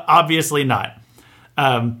 Obviously not.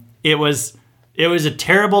 It was a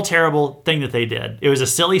terrible, terrible thing that they did. It was a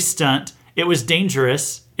silly stunt. It was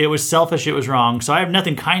dangerous. It was selfish. It was wrong. So I have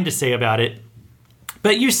nothing kind to say about it.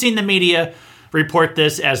 But you've seen the media report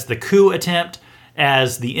this as the coup attempt,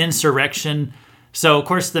 as the insurrection. So, of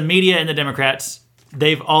course, the media and the Democrats,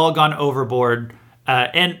 they've all gone overboard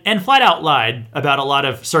and flat out lied about a lot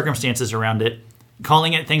of circumstances around it,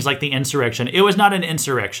 calling it things like the insurrection. It was not an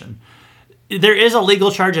insurrection. There is a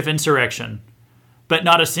legal charge of insurrection, but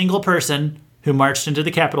not a single person who marched into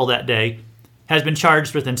the Capitol that day has been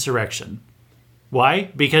charged with insurrection.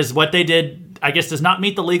 Why? Because what they did, I guess, does not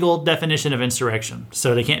meet the legal definition of insurrection,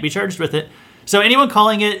 so they can't be charged with it. So anyone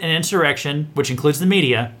calling it an insurrection, which includes the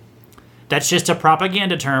media, that's just a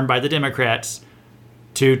propaganda term by the Democrats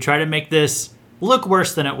to try to make this look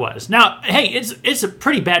worse than it was. Now, hey, it's a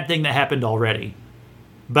pretty bad thing that happened already.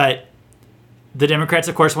 But the Democrats,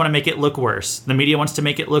 of course, want to make it look worse. The media wants to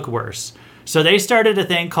make it look worse. So they started a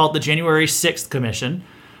thing called the January 6th Commission.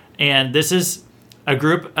 And this is a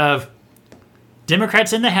group of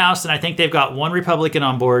Democrats in the House, and I think they've got one Republican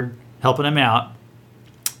on board helping them out.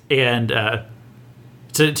 And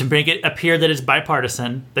to make it appear that it's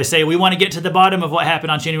bipartisan. They say, we want to get to the bottom of what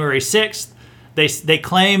happened on January 6th. They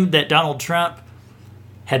claim that Donald Trump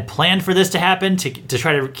had planned for this to happen to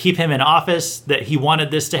try to keep him in office, that he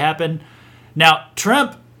wanted this to happen. Now,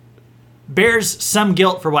 Trump bears some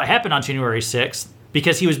guilt for what happened on January 6th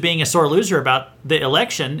because he was being a sore loser about the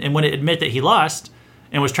election and wouldn't admit that he lost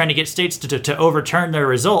and was trying to get states to overturn their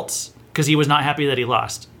results because he was not happy that he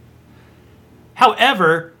lost.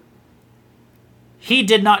 However, he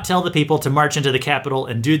did not tell the people to march into the Capitol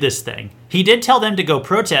and do this thing. He did tell them to go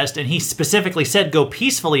protest, and he specifically said go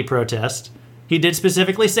peacefully protest. He did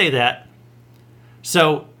specifically say that.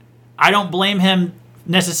 So I don't blame him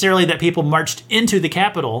necessarily that people marched into the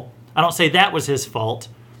Capitol. I don't say that was his fault.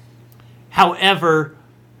 However,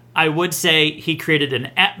 I would say he created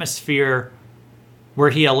an atmosphere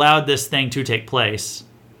where he allowed this thing to take place,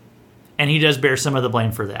 and he does bear some of the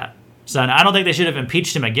blame for that. So I don't think they should have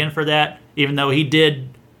impeached him again for that, even though he did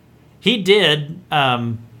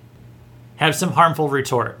have some harmful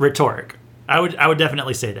rhetoric. I would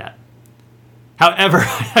definitely say that. However,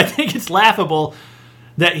 I think it's laughable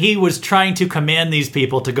that he was trying to command these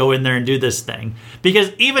people to go in there and do this thing.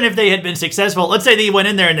 Because even if they had been successful, let's say they went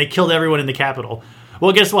in there and they killed everyone in the Capitol.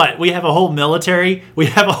 Well, guess what? We have a whole military. We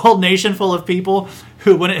have a whole nation full of people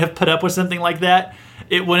who wouldn't have put up with something like that.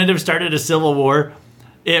 It wouldn't have started a civil war.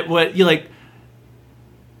 It would,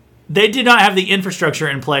 they did not have the infrastructure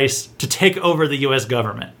in place to take over the U.S.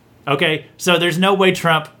 government. Okay, so there's no way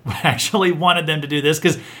Trump actually wanted them to do this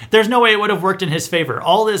because there's no way it would have worked in his favor.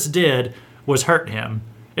 All this did was hurt him.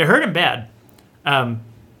 It hurt him bad,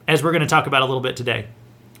 as we're going to talk about a little bit today.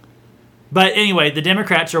 But anyway, the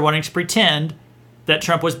Democrats are wanting to pretend that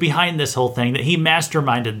Trump was behind this whole thing, that he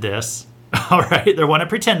masterminded this. All right, they want to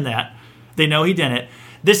pretend that. They know he didn't.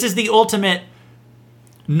 This is the ultimate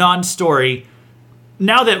non-story.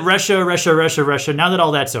 Now that Russia, now that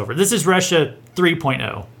all that's over, this is Russia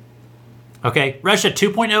 3.0. Okay, Russia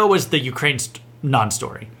 2.0 was the Ukraine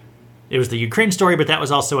non-story. It was the Ukraine story, but that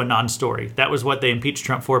was also a non-story. That was what they impeached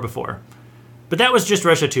Trump for before. But that was just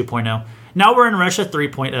Russia 2.0. Now we're in Russia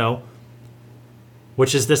 3.0,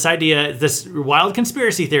 which is this idea, this wild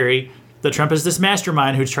conspiracy theory that Trump is this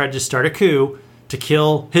mastermind who tried to start a coup to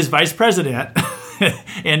kill his vice president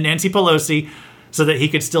and Nancy Pelosi so that he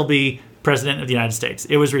could still be president of the United States.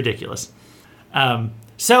 It was ridiculous.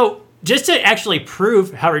 So just to actually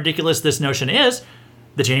prove how ridiculous this notion is,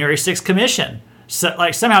 the January 6th Commission. So,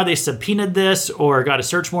 like, somehow they subpoenaed this or got a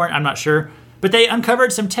search warrant, I'm not sure. But they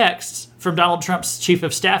uncovered some texts from Donald Trump's chief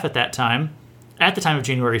of staff at that time, at the time of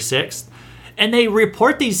January 6th. And they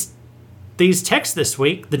report these texts this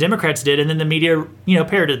week, the Democrats did, and then the media,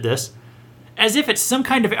 parroted this, as if it's some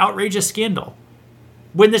kind of outrageous scandal,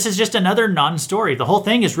 when this is just another non-story. The whole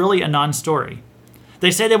thing is really a non-story.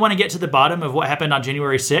 They say they want to get to the bottom of what happened on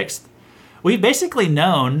January 6th. We've basically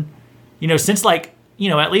known, since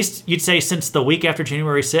at least you'd say since the week after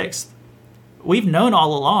January 6th, we've known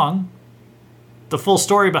all along the full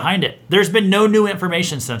story behind it. There's been no new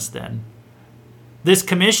information since then. This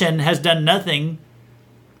commission has done nothing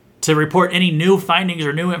to report any new findings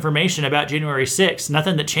or new information about January 6th,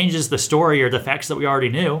 nothing that changes the story or the facts that we already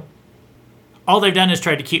knew. All they've done is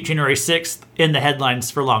tried to keep January 6th in the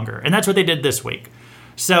headlines for longer, and that's what they did this week.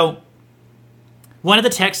 So, one of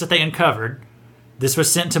the texts that they uncovered, this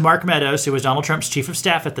was sent to Mark Meadows, who was Donald Trump's chief of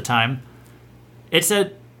staff at the time. It's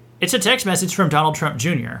a text message from Donald Trump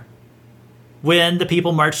Jr. When the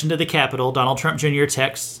people marched into the Capitol, Donald Trump Jr.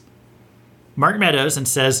 texts Mark Meadows and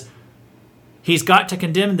says, he's got to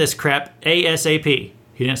condemn this crap ASAP. He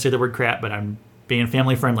didn't say the word crap, but I'm being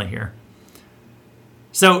family friendly here.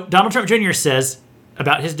 So Donald Trump Jr. says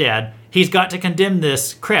about his dad, he's got to condemn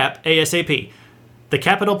this crap ASAP. The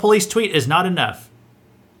Capitol Police tweet is not enough.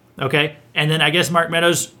 Okay? And then I guess Mark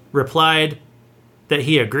Meadows replied that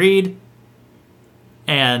he agreed.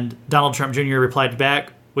 And Donald Trump Jr. replied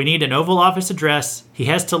back, we need an Oval Office address. He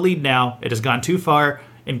has to lead now. It has gone too far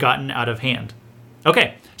and gotten out of hand.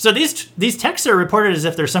 Okay, so these texts are reported as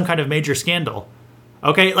if there's some kind of major scandal.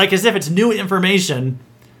 Okay, like as if it's new information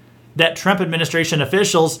that Trump administration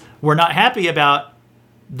officials were not happy about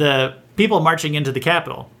the people marching into the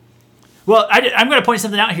Capitol. Well, I'm going to point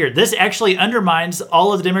something out here. This actually undermines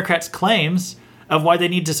all of the Democrats' claims of why they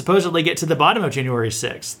need to supposedly get to the bottom of January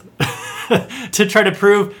 6th to try to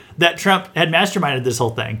prove that Trump had masterminded this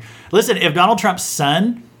whole thing. Listen, if Donald Trump's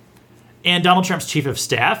son and Donald Trump's chief of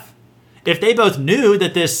staff, if they both knew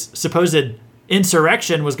that this supposed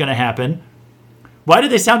insurrection was going to happen, why do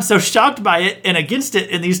they sound so shocked by it and against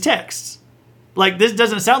it in these texts? Like, this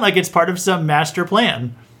doesn't sound like it's part of some master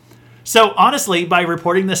plan. So honestly, by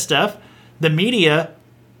reporting this stuff, the media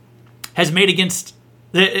has made against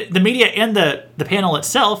the media and the panel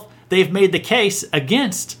itself, they've made the case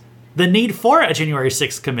against the need for a January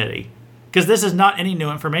 6th committee, because this is not any new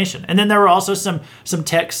information. And then there were also some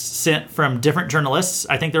texts sent from different journalists.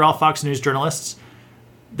 I think they're all Fox News journalists.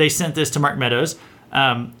 They sent this to Mark Meadows,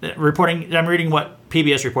 reporting. I'm reading what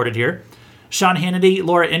PBS reported here. Sean Hannity,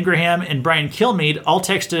 Laura Ingraham, and Brian Kilmeade all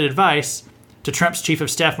texted advice to Trump's chief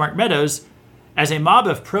of staff, Mark Meadows, as a mob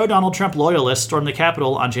of pro-Donald Trump loyalists stormed the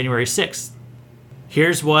Capitol on January 6th.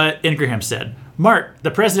 Here's what Ingraham said. Mark,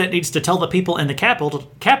 the president needs to tell the people in the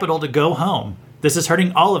Capitol to go home. This is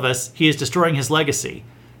hurting all of us. He is destroying his legacy.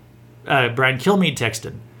 Brian Kilmeade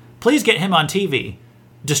texted, please get him on TV,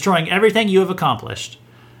 destroying everything you have accomplished.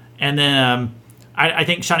 And then I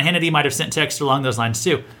think Sean Hannity might have sent text along those lines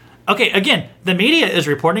too. Okay, again, the media is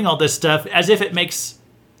reporting all this stuff as if it makes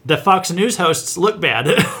the Fox News hosts look bad.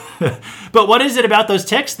 But what is it about those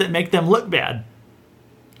texts that make them look bad?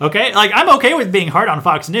 Okay, like, I'm okay with being hard on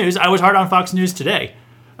Fox News. I was hard on Fox News today.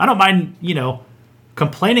 I don't mind,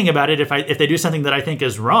 complaining about it if they do something that I think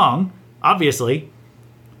is wrong, obviously.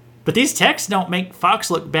 But these texts don't make Fox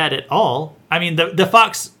look bad at all. I mean, the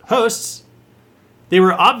Fox hosts, they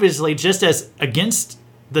were obviously just as against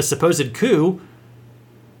the supposed coup,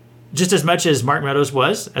 just as much as Mark Meadows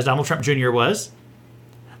was, as Donald Trump Jr. was.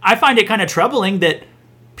 I find it kind of troubling that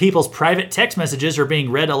people's private text messages are being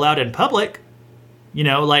read aloud in public,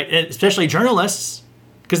 especially journalists,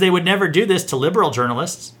 because they would never do this to liberal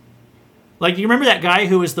journalists. Like, you remember that guy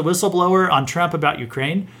who was the whistleblower on Trump about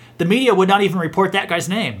Ukraine? The media would not even report that guy's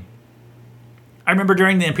name. I remember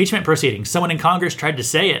during the impeachment proceedings, someone in Congress tried to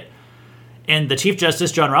say it, and the Chief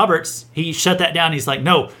Justice, John Roberts, he shut that down. He's like,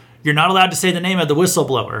 no, you're not allowed to say the name of the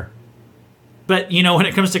whistleblower. But, when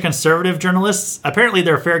it comes to conservative journalists, apparently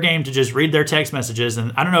they're fair game to just read their text messages.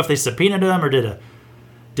 And I don't know if they subpoenaed them or did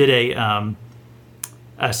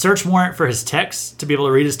a search warrant for his texts to be able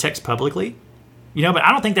to read his text publicly. But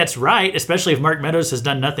I don't think that's right, especially if Mark Meadows has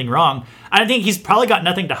done nothing wrong. I think he's probably got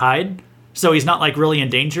nothing to hide, so he's not like really in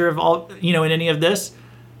danger of all, in any of this.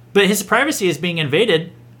 But his privacy is being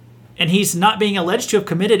invaded, and he's not being alleged to have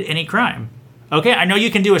committed any crime. Okay, I know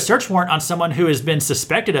you can do a search warrant on someone who has been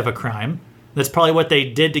suspected of a crime. That's probably what they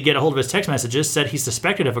did to get a hold of his text messages, said he's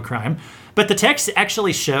suspected of a crime. But the texts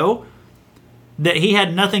actually show that he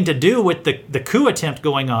had nothing to do with the coup attempt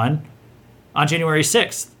going on January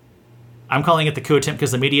 6th. I'm calling it the coup attempt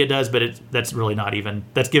because the media does, but that's really not even.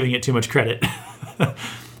 That's giving it too much credit.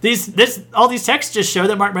 All these texts just show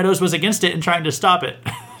that Mark Meadows was against it and trying to stop it.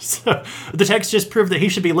 So the texts just prove that he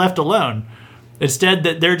should be left alone. Instead,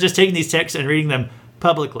 that they're just taking these texts and reading them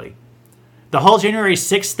publicly. The whole January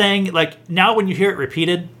 6th thing, like now when you hear it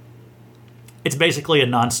repeated, it's basically a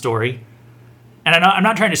non-story. And I'm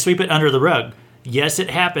not trying to sweep it under the rug. Yes, it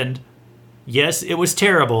happened. Yes, it was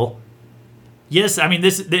terrible. Yes, I mean,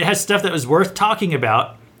 it has stuff that was worth talking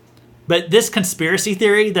about. But this conspiracy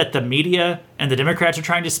theory that the media and the Democrats are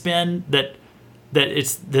trying to spin, that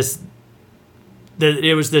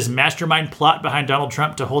it was this mastermind plot behind Donald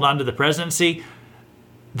Trump to hold on to the presidency,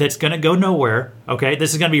 that's going to go nowhere, okay?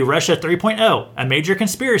 This is going to be Russia 3.0, a major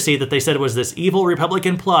conspiracy that they said was this evil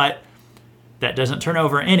Republican plot that doesn't turn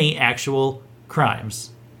over any actual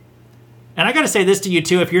crimes. And I got to say this to you,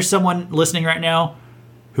 too. If you're someone listening right now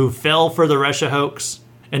who fell for the Russia hoax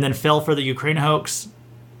and then fell for the Ukraine hoax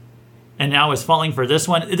and now is falling for this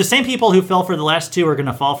one, the same people who fell for the last two are going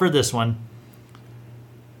to fall for this one.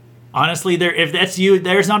 Honestly, if that's you,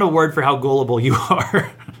 there's not a word for how gullible you are.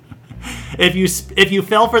 If you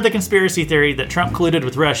fell for the conspiracy theory that Trump colluded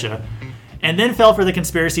with Russia and then fell for the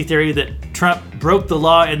conspiracy theory that Trump broke the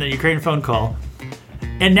law in the Ukraine phone call,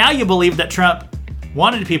 and now you believe that Trump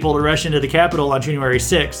wanted people to rush into the Capitol on January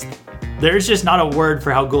 6th, there's just not a word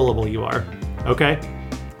for how gullible you are, okay?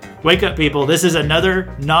 Wake up, people. This is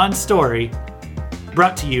another non-story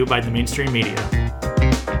brought to you by the mainstream media.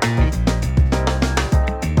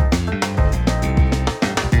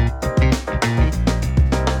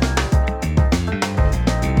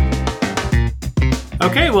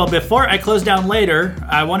 Okay, well, before I close down later,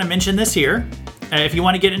 I want to mention this here. If you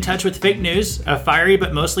want to get in touch with Fake News, a fiery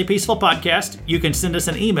but mostly peaceful podcast, you can send us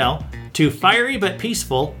an email to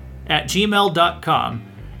firybutpeaceful@gmail.com.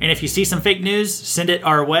 And if you see some fake news, send it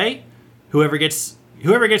our way. Whoever gets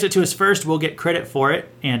it to us first will get credit for it.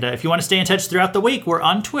 And if you want to stay in touch throughout the week, we're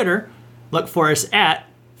on Twitter. Look for us at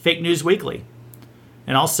Fake News Weekly.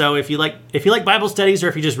 And also, if you like Bible studies, or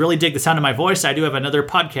if you just really dig the sound of my voice, I do have another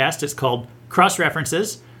podcast. It's called Cross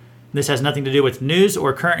References. This has nothing to do with news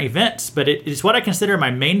or current events, but it is what I consider my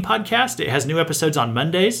main podcast. It has new episodes on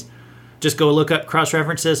Mondays. Just go look up Cross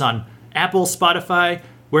References on Apple, Spotify,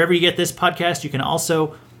 wherever you get this podcast. You can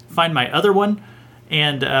also find my other one.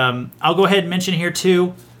 And I'll go ahead and mention here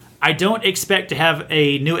too, I don't expect to have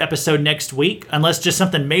a new episode next week unless just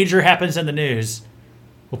something major happens in the news.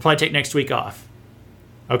 We'll probably take next week off.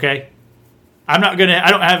 Okay? I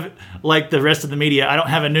don't have, like the rest of the media, I don't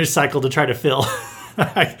have a news cycle to try to fill.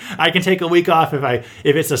 I can take a week off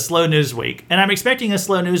if it's a slow news week. And I'm expecting a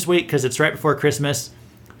slow news week because it's right before Christmas.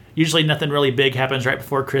 Usually nothing really big happens right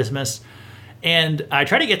before Christmas. And I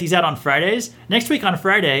try to get these out on Fridays. Next week on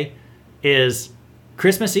Friday is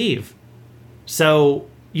Christmas Eve. So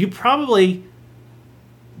you probably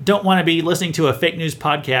don't want to be listening to a fake news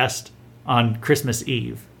podcast on Christmas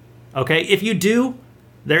Eve. Okay? If you do,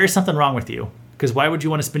 there is something wrong with you. Because why would you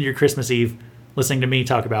want to spend your Christmas Eve listening to me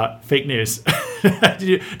talk about fake news?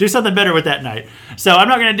 Do something better with that night. So I'm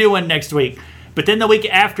not going to do one next week. But then the week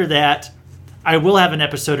after that, I will have an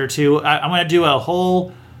episode or two. I'm going to do a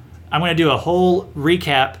whole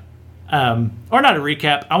recap, or not a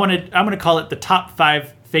recap. I'm going to call it the top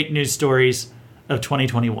 5 fake news stories of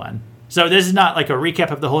 2021. So this is not like a recap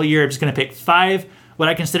of the whole year. I'm just going to pick 5, what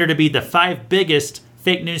I consider to be the 5 biggest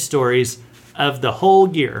fake news stories of the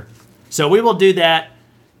whole year. So we will do that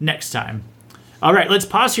next time. All right, let's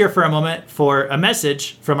pause here for a moment for a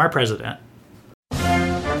message from our president.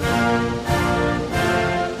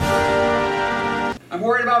 I'm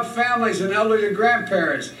worried about families and elderly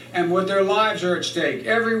grandparents and what their lives are at stake.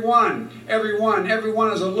 Everyone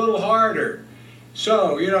is a little harder.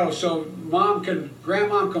 So, so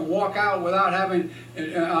grandmom can walk out without having,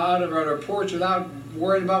 out of her porch without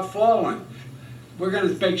worrying about falling. We're going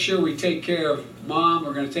to make sure we take care of mom.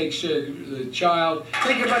 We're going to take care of the child.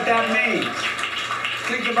 Think about what that means.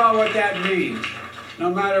 Think about what that means. No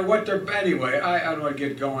matter what anyway, I don't want to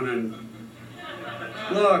get going and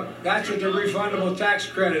look, that's what the refundable tax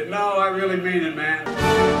credit. No, I really mean it, man.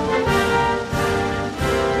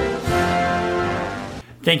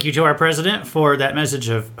 Thank you to our president for that message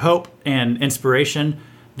of hope and inspiration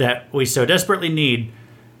that we so desperately need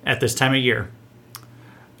at this time of year.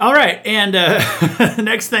 All right, and the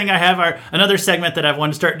next thing I have another segment that I've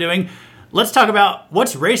wanted to start doing. Let's talk about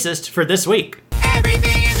what's racist for this week.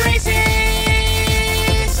 Everything is racist!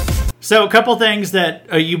 So a couple things that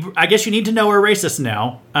I guess you need to know are racist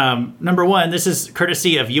now. Number one, this is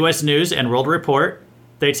courtesy of U.S. News and World Report.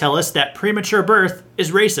 They tell us that premature birth is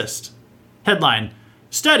racist. Headline,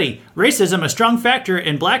 Study, racism a strong factor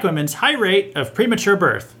in black women's high rate of premature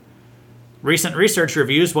birth. Recent research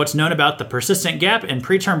reviews what's known about the persistent gap in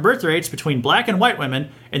preterm birth rates between black and white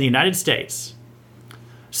women in the United States.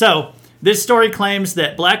 So, this story claims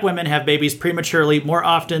that black women have babies prematurely more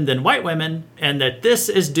often than white women, and that this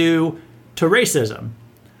is due to racism.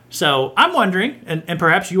 So, I'm wondering, and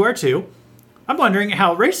perhaps you are too, I'm wondering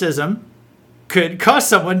how racism could cause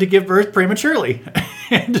someone to give birth prematurely.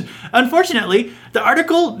 And unfortunately, the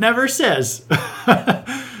article never says.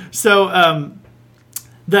 So,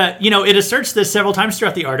 it asserts this several times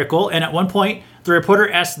throughout the article, and at one point, the reporter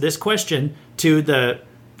asks this question to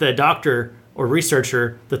the doctor or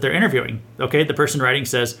researcher that they're interviewing. Okay, the person writing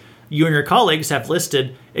says, "You and your colleagues have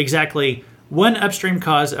listed exactly one upstream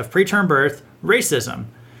cause of preterm birth, racism.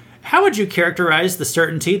 How would you characterize the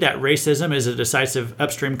certainty that racism is a decisive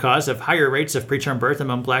upstream cause of higher rates of preterm birth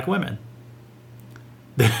among black women?"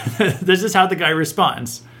 This is how the guy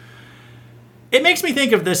responds. It makes me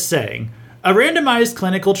think of this saying, "A randomized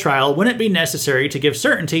clinical trial wouldn't be necessary to give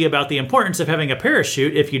certainty about the importance of having a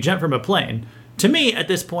parachute if you jump from a plane. To me, at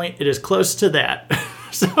this point, it is close to that."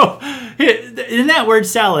 So, in that word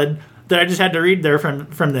salad that I just had to read there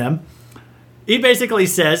from them, he basically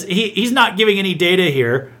says he's not giving any data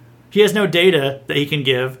here. He has no data that he can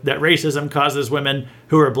give that racism causes women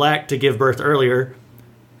who are black to give birth earlier.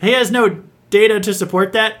 He has no data to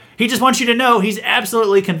support that. He just wants you to know he's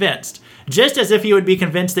absolutely convinced. Just as if he would be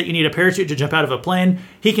convinced that you need a parachute to jump out of a plane,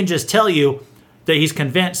 he can just tell you that he's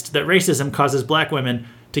convinced that racism causes black women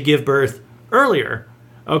to give birth earlier.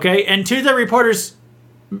 Okay? And to the reporters,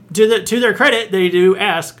 to their credit, they do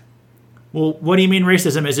ask, well, what do you mean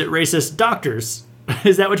racism? Is it racist doctors?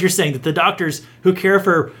 Is that what you're saying? That the doctors who care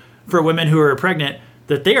for women who are pregnant,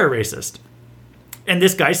 that they are racist? And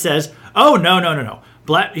this guy says, oh, no.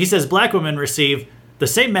 He says black women receive the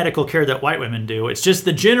same medical care that white women do. It's just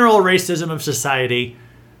the general racism of society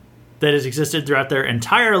that has existed throughout their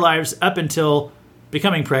entire lives up until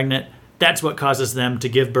becoming pregnant. That's what causes them to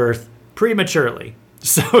give birth prematurely.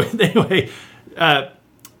 So anyway,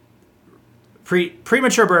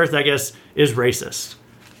 premature birth, I guess, is racist.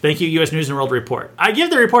 Thank you, U.S. News and World Report. I give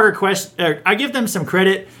the reporter I give them some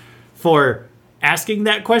credit for asking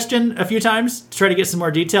that question a few times to try to get some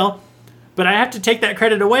more detail. But I have to take that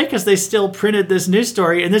credit away because they still printed this news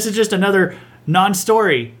story, and this is just another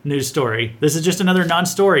non-story news story. This is just another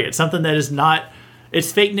non-story. It's something that is not, it's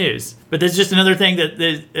fake news. But this is just another thing that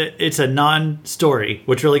it's a non-story,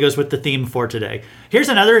 which really goes with the theme for today. Here's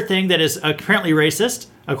another thing that is apparently racist,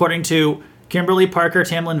 according to Kimberly Parker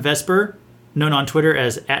Tamlin Vesper, known on Twitter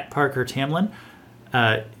as @ParkerTamlin.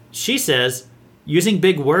 She says, using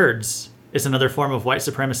big words is another form of white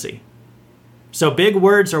supremacy. So big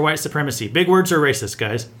words are white supremacy. Big words are racist,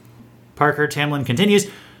 guys. Parker Tamlin continues,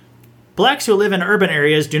 blacks who live in urban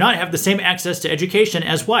areas do not have the same access to education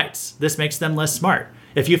as whites. This makes them less smart.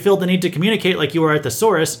 If you feel the need to communicate like you are a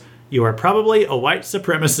thesaurus, you are probably a white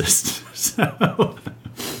supremacist. So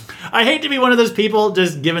I hate to be one of those people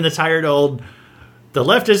just giving the tired old, the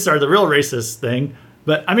leftists are the real racist thing.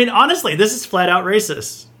 But I mean, honestly, this is flat out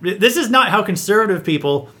racist. This is not how conservative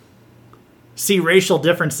people see racial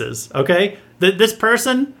differences, okay? This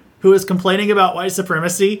person who is complaining about white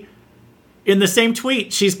supremacy, in the same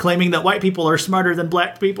tweet, she's claiming that white people are smarter than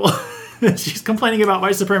black people. She's complaining about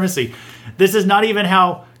white supremacy. This is not even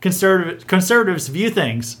how conservatives view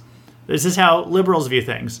things. This is how liberals view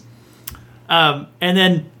things. And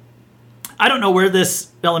then, I don't know where this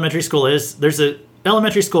elementary school is. There's an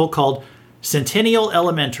elementary school called Centennial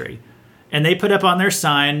Elementary. And they put up on their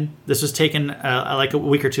sign, this was taken like a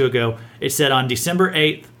week or two ago, it said on December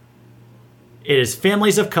 8th, it is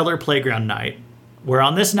Families of Color Playground Night, where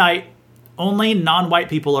on this night, only non-white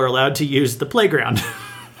people are allowed to use the playground.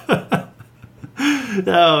 The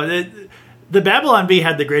Babylon Bee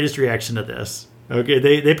had the greatest reaction to this. Okay,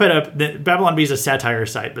 they put up, Babylon Bee is a satire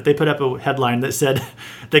site, but they put up a headline that said,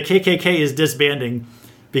 the KKK is disbanding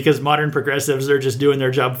because modern progressives are just doing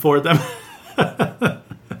their job for them.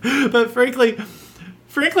 But frankly,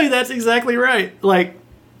 that's exactly right. Like,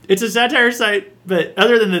 it's a satire site, but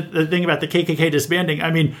other than the thing about the KKK disbanding,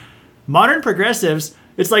 I mean, modern progressives,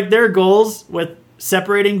 it's like their goals with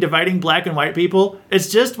separating, dividing black and white people,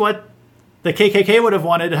 it's just what the KKK would have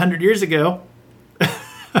wanted 100 years ago.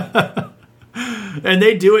 And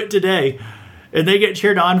they do it today. And they get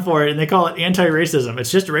cheered on for it, and they call it anti-racism.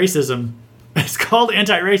 It's just racism. It's called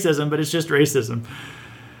anti-racism, but it's just racism.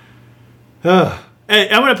 Hey,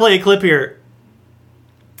 I'm going to play a clip here.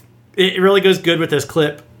 It really goes good with this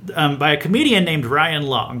clip by a comedian named Ryan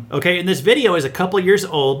Long. Okay, and this video is a couple years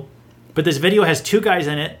old, but this video has two guys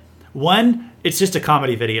in it. One, it's just a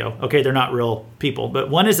comedy video. Okay, they're not real people. But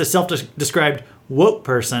one is a self-described woke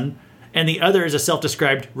person, and the other is a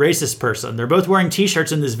self-described racist person. They're both wearing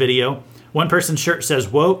t-shirts in this video. One person's shirt says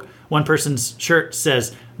woke, one person's shirt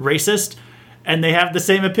says racist, and they have the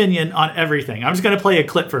same opinion on everything. I'm just going to play a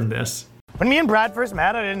clip from this. When me and Brad first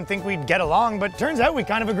met, I didn't think we'd get along, but turns out we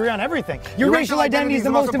kind of agree on everything. Your racial identity is the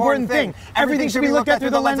most important thing. Everything should be looked at through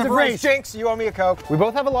the lens of race. Jinx, you owe me a Coke. We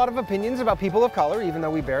both have a lot of opinions about people of color, even though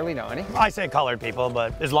we barely know any. I say colored people,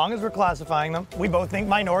 but as long as we're classifying them, we both think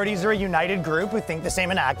minorities are a united group who think the same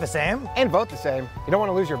and act the same. And vote the same. You don't want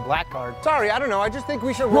to lose your black card. Sorry, I don't know. I just think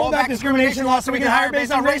we should roll back discrimination laws so we can hire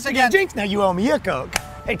based on race again. Jinx, now you owe me a Coke.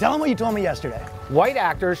 Hey, tell them what you told me yesterday. White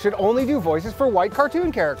actors should only do voices for white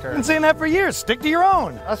cartoon characters. I've been saying that for years. Stick to your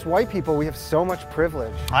own. Us white people, we have so much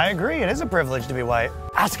privilege. I agree. It is a privilege to be white.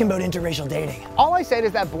 Ask him about interracial dating. All I said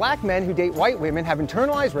is that black men who date white women have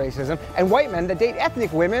internalized racism, and white men that date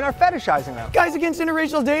ethnic women are fetishizing them. Guys against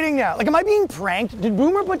interracial dating now. Like, am I being pranked? Did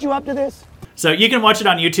Boomer put you up to this? So you can watch it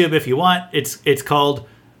on YouTube if you want. It's called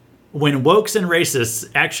When Wokes and Racists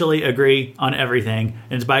Actually Agree on Everything.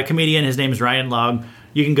 And it's by a comedian. His name is Ryan Long.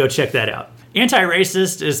 You can go check that out.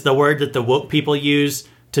 Anti-racist is the word that the woke people use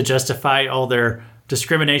to justify all their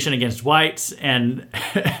discrimination against whites and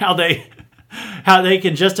how they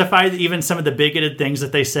can justify even some of the bigoted things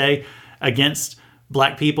that they say against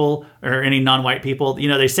black people or any non-white people. You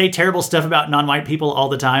know, they say terrible stuff about non-white people all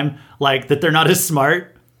the time, like that they're not as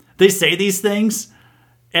smart. They say these things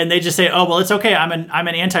and they just say, oh, well, it's okay. I'm an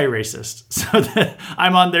anti-racist. So that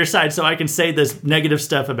I'm on their side so I can say this negative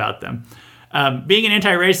stuff about them. Being an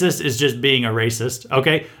anti-racist is just being a racist,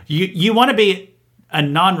 okay? You want to be a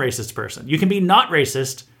non-racist person. You can be not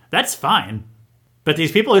racist. That's fine. But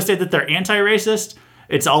these people who say that they're anti-racist,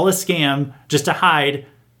 it's all a scam just to hide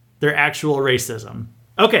their actual racism.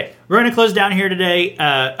 Okay, we're going to close down here today.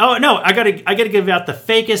 Oh, no, I gotta give out the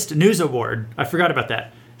Fakest News Award. I forgot about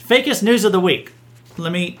that. Fakest News of the Week.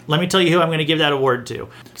 Let me tell you who I'm going to give that award to.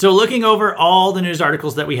 So looking over all the news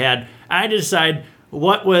articles that we had, I had to decide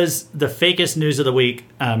what was the fakest news of the week,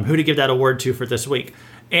 who to give that award to for this week.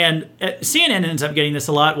 And CNN ends up getting this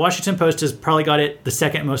a lot. Washington Post has probably got it the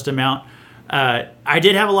second most amount. I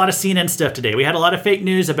did have a lot of CNN stuff today. We had a lot of fake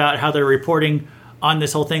news about how they're reporting on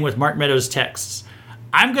this whole thing with Mark Meadows' texts.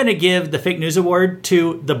 I'm going to give the fake news award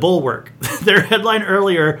to The Bulwark. Their headline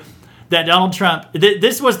earlier that Donald Trump,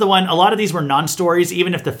 this was the one, a lot of these were non-stories,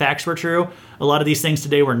 even if the facts were true. A lot of these things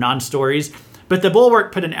today were non-stories. But The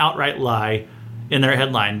Bulwark put an outright lie in their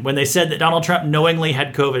headline when they said that Donald Trump knowingly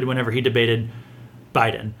had COVID whenever he debated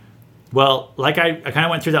Biden. Well, like I kind of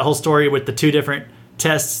went through that whole story with the two different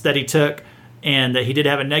tests that he took and that he did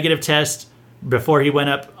have a negative test before he went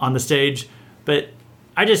up on the stage. But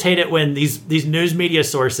I just hate it when these news media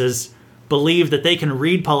sources believe that they can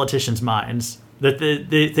read politicians' minds, that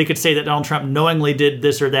they could say that Donald Trump knowingly did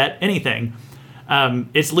this or that, anything.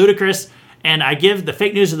 It's ludicrous. And I give the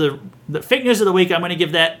fake news of the week, I'm going to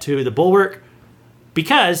give that to The Bulwark.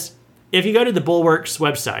 Because if you go to the Bulwark's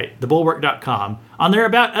website, thebulwark.com, on their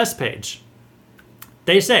About Us page,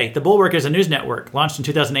 they say The Bulwark is a news network launched in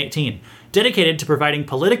 2018, dedicated to providing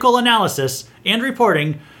political analysis and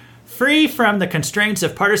reporting free from the constraints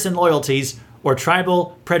of partisan loyalties or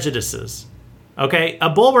tribal prejudices. Okay, a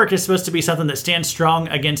bulwark is supposed to be something that stands strong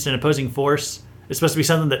against an opposing force. It's supposed to be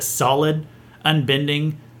something that's solid,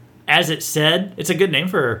 unbending. As it said, it's a good name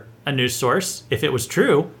for a news source, if it was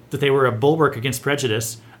true that they were a bulwark against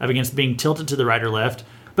prejudice, against being tilted to the right or left.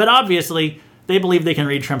 But obviously, they believe they can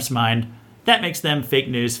read Trump's mind. That makes them fake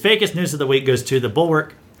news. Fakest news of the week goes to The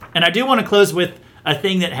Bulwark. And I do want to close with a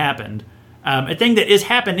thing that happened. A thing that is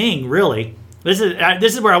happening, really. This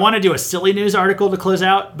is where I want to do a silly news article to close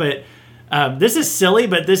out, but this is silly,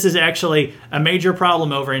 but this is actually a major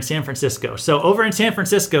problem over in San Francisco. So over in San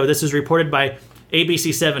Francisco, this is reported by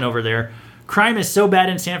ABC7 over there. Crime is so bad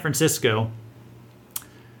in San Francisco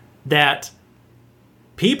that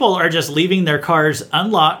people are just leaving their cars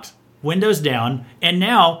unlocked, windows down, and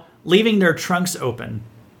now leaving their trunks open.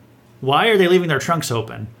 Why are they leaving their trunks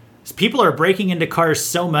open? People are breaking into cars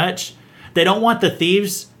so much, they don't want the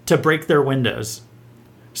thieves to break their windows.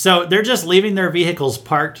 So they're just leaving their vehicles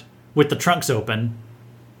parked with the trunks open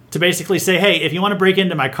to basically say, hey, if you want to break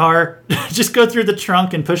into my car, just go through the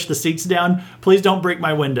trunk and push the seats down. Please don't break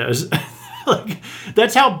my windows. Like,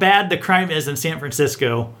 that's how bad the crime is in San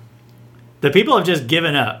Francisco. The people have just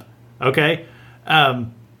given up, okay?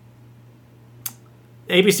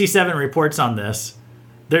 ABC7 reports on this.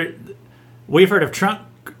 We've heard of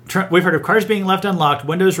cars being left unlocked,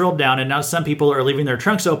 windows rolled down, and now some people are leaving their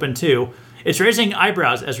trunks open too. It's raising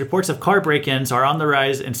eyebrows as reports of car break-ins are on the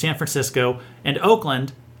rise in San Francisco and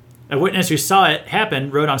Oakland, A witness who saw it happen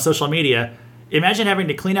wrote on social media, "Imagine having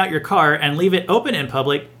to clean out your car and leave it open in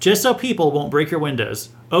public just so people won't break your windows.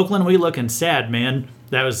 Oakland, we looking sad, man."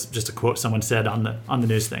 That was just a quote someone said on the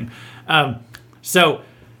news thing. So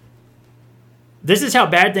this is how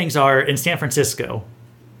bad things are in San Francisco.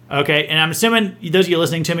 Okay, and I'm assuming those of you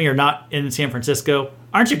listening to me are not in San Francisco.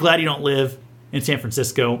 Aren't you glad you don't live in San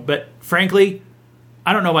Francisco? But frankly,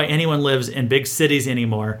 I don't know why anyone lives in big cities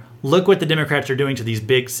anymore. Look what the Democrats are doing to these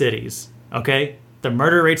big cities. Okay, the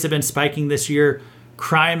murder rates have been spiking this year.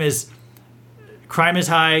 Crime is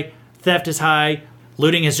high. Theft is high.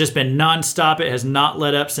 Looting has just been nonstop. It has not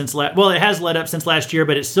let up since it has let up since last year,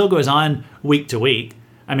 but it still goes on week to week.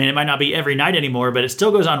 I mean, it might not be every night anymore, but it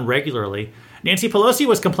still goes on regularly. Nancy Pelosi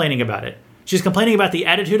was complaining about it. She's complaining about the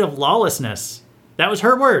attitude of lawlessness. That was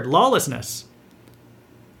her word, lawlessness,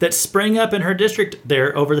 that sprang up in her district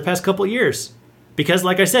there over the past couple of years. Because,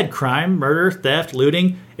 like I said, crime, murder, theft,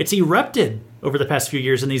 looting, it's erupted over the past few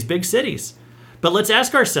years in these big cities. But let's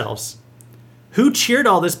ask ourselves, who cheered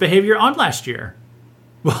all this behavior on last year?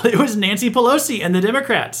 Well, it was Nancy Pelosi and the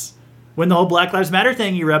Democrats. When the whole Black Lives Matter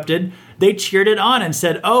thing erupted, they cheered it on and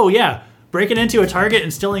said, "Oh yeah, breaking into a Target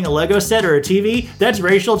and stealing a Lego set or a TV, that's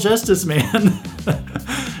racial justice, man."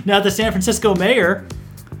 Now, the San Francisco mayor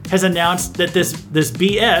has announced that this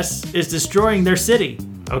BS is destroying their city,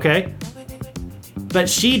 okay? But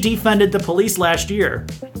she defunded the police last year.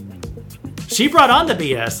 She brought on the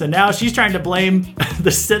BS, and now she's trying to blame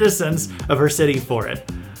the citizens of her city for it.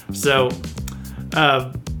 So,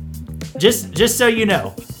 just so you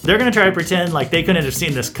know, they're going to try to pretend like they couldn't have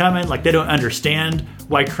seen this coming, like they don't understand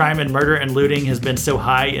why crime and murder and looting has been so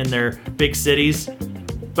high in their big cities.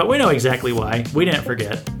 But we know exactly why. We didn't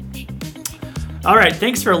forget. All right,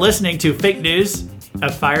 thanks for listening to Fake News,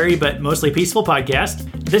 a fiery but mostly peaceful podcast.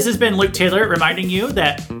 This has been Luke Taylor reminding you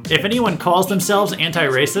that if anyone calls themselves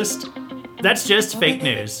anti-racist, that's just fake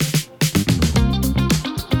news.